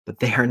 but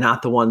they are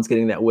not the ones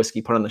getting that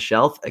whiskey put on the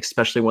shelf,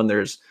 especially when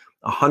there's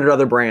 100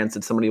 other brands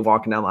that somebody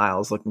walking down the aisle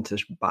is looking to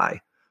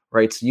buy,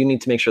 right? So you need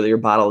to make sure that your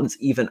bottle is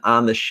even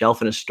on the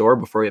shelf in a store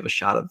before you have a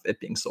shot of it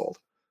being sold.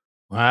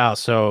 Wow.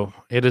 So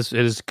it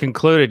is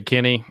concluded,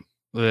 Kenny,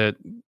 that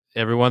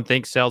everyone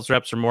thinks sales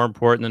reps are more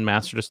important than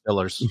master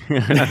distillers.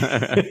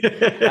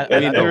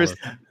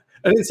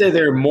 I didn't say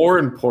they're more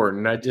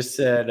important. I just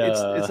said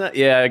it's not.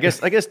 Yeah, I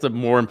guess the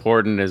more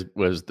important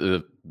was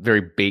the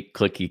very bait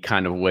clicky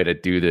kind of way to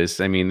do this.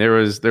 I mean, there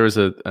was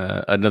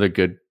another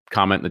good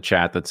comment in the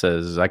chat that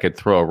says I could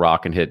throw a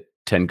rock and hit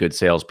 10 good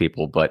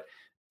salespeople, but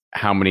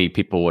how many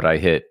people would I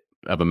hit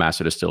of a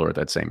master distiller at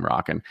that same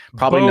rock, and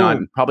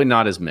probably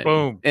not as many.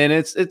 Boom. And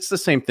it's the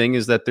same thing,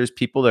 is that there's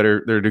people that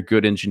are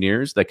good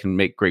engineers that can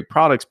make great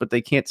products, but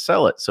they can't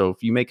sell it. So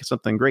if you make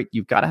something great,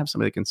 you've got to have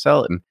somebody that can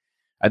sell it. And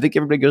I think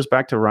everybody goes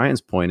back to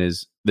Ryan's point,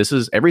 is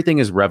everything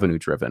is revenue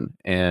driven,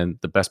 and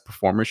the best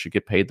performers should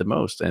get paid the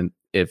most. And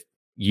if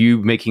you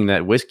making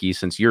that whiskey,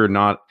 since you're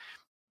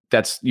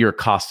a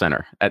cost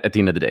center at the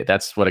end of the day,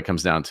 that's what it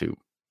comes down to.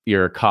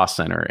 You're a cost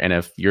center. And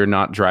if you're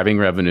not driving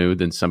revenue,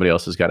 then somebody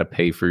else has got to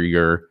pay for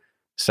your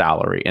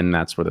salary. And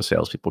that's where the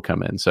salespeople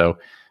come in. So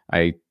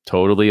I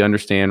totally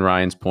understand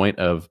Ryan's point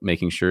of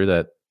making sure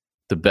that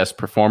the best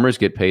performers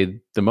get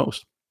paid the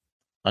most.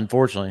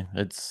 Unfortunately,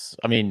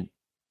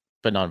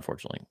 but not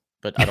unfortunately.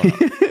 But I don't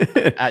know.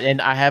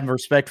 And I have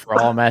respect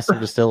for all master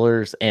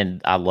distillers,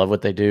 and I love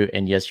what they do.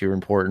 And yes, you're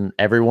important.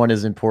 Everyone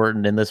is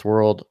important in this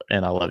world,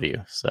 and I love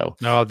you. So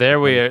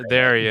there he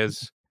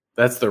is.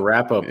 That's the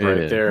wrap up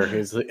right there.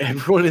 He's like,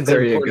 everyone is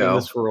important in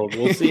this world.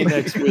 We'll see you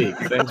next week.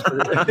 Thanks for.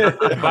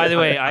 By the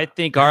way, I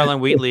think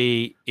Arlen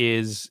Wheatley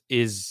is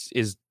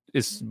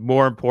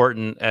more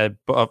important at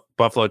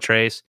Buffalo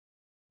Trace,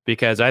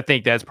 because I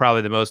think that's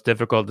probably the most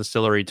difficult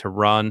distillery to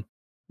run,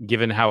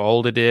 given how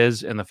old it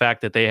is and the fact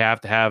that they have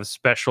to have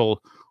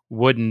special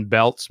wooden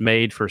belts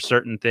made for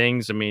certain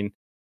things. I mean,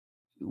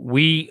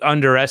 we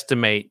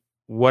underestimate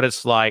what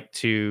it's like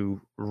to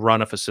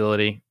run a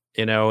facility,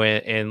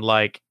 and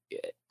like,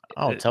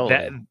 oh,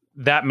 totally.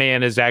 That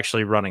man is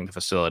actually running the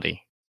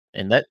facility.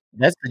 And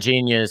that's the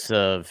genius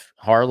of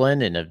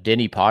Harlan and of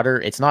Denny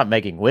Potter. It's not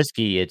making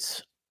whiskey.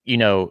 It's,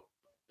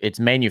 it's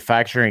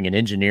manufacturing and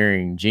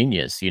engineering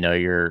genius.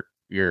 You're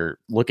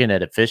looking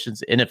at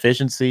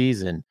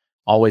inefficiencies and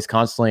always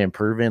constantly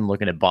improving,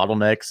 looking at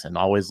bottlenecks and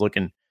always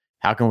looking,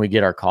 how can we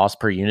get our cost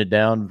per unit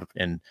down?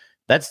 And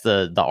that's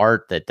the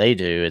art that they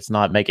do. It's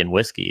not making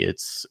whiskey.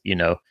 It's,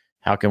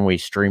 how can we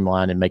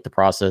streamline and make the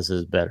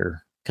processes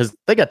better? Because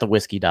they got the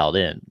whiskey dialed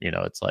in.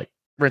 It's like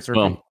rinse and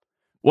repeat. Well,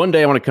 one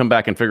day I want to come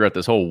back and figure out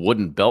this whole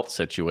wooden belt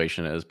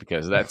situation is,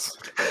 because that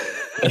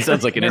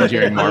sounds like an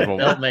engineering marvel.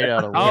 Belt made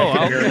out of wood.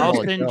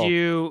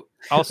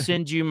 I'll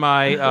send you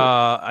my.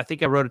 I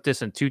think I wrote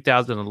this in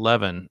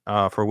 2011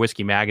 for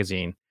Whiskey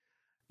Magazine.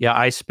 Yeah,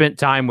 I spent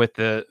time with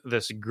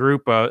this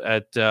group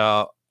at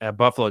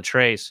Buffalo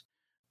Trace.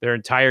 Their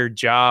entire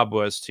job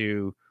was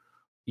to,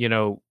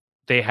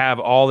 they have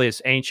all this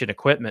ancient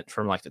equipment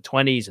from like the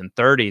 20s and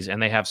 30s, and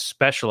they have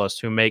specialists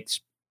who make,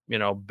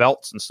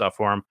 belts and stuff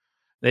for them.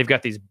 They've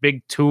got these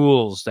big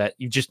tools that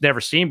you've just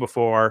never seen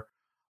before,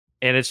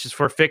 and it's just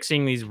for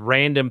fixing these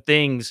random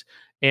things.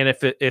 And if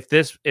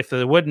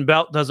the wooden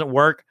belt doesn't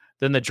work,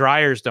 then the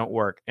dryers don't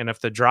work. And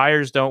if the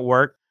dryers don't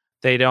work,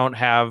 they can't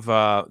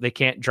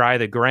dry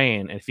the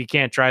grain. And if you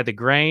can't dry the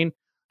grain,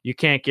 you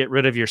can't get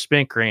rid of your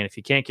spent grain. If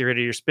you can't get rid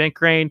of your spent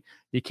grain,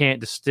 you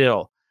can't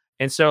distill.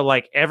 And so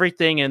like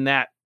everything in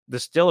that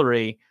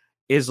distillery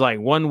is like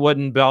one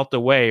wooden belt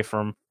away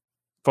from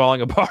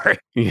falling apart.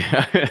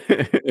 Yeah.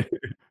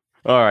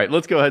 All right,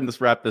 let's go ahead and just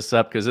wrap this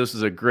up, because this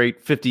is a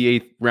great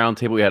 58th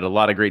roundtable. We had a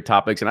lot of great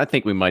topics, and I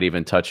think we might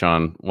even touch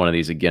on one of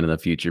these again in the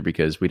future,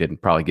 because we didn't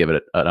probably give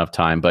it enough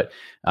time. But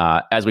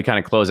as we kind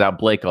of close out,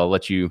 Blake, I'll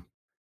let you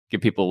give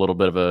people a little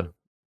bit of a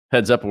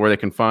heads up of where they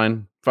can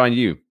find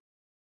you.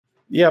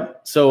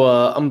 Yep. So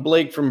I'm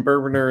Blake from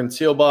Bourboner and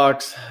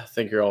Sealbox.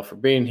 Thank you all for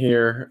being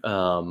here.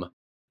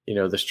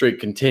 The streak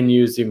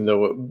continues, even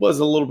though it was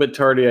a little bit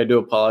tardy. I do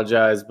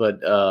apologize, but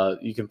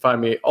you can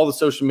find me all the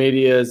social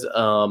medias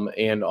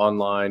and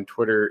online,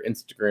 Twitter,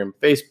 Instagram,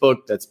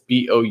 Facebook. That's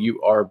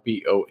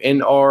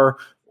BOURBONR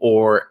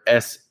or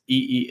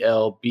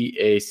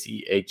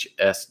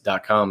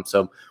SEELBACHS.com.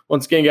 So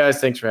once again,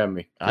 guys, thanks for having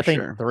me. I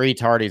think 3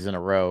 tardies in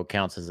a row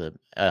counts as a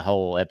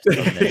whole episode.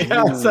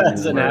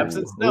 As an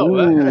absence.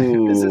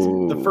 No, this is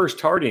the first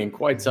tardy in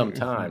quite some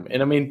time.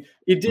 And I mean,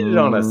 you did it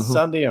on a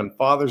Sunday on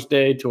Father's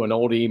Day to an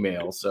old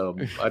email. So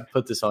I'd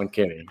put this on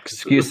Kenny.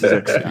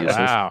 Excuses.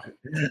 Wow.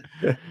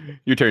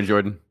 Your turn,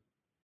 Jordan.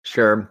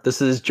 Sure.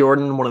 This is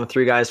Jordan, one of the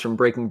 3 guys from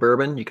Breaking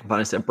Bourbon. You can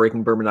find us at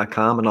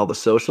breakingbourbon.com and all the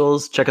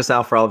socials. Check us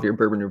out for all of your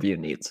bourbon review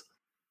needs.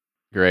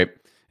 Great.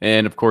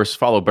 And of course,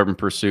 follow Bourbon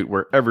Pursuit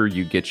wherever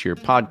you get your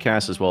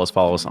podcasts, as well as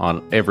follow us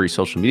on every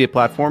social media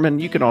platform. And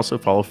you can also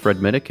follow Fred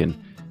Minnick,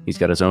 and he's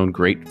got his own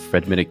great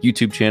Fred Minnick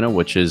YouTube channel,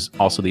 which is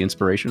also the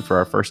inspiration for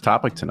our first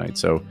topic tonight.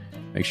 So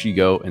make sure you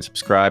go and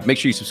subscribe. Make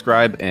sure you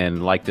subscribe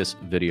and like this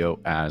video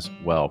as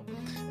well.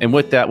 And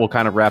with that, we'll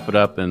kind of wrap it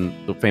up in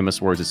the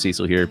famous words of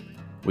Cecil here.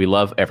 We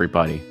love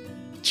everybody.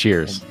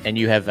 Cheers. And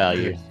you have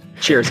value.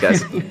 Cheers,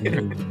 guys.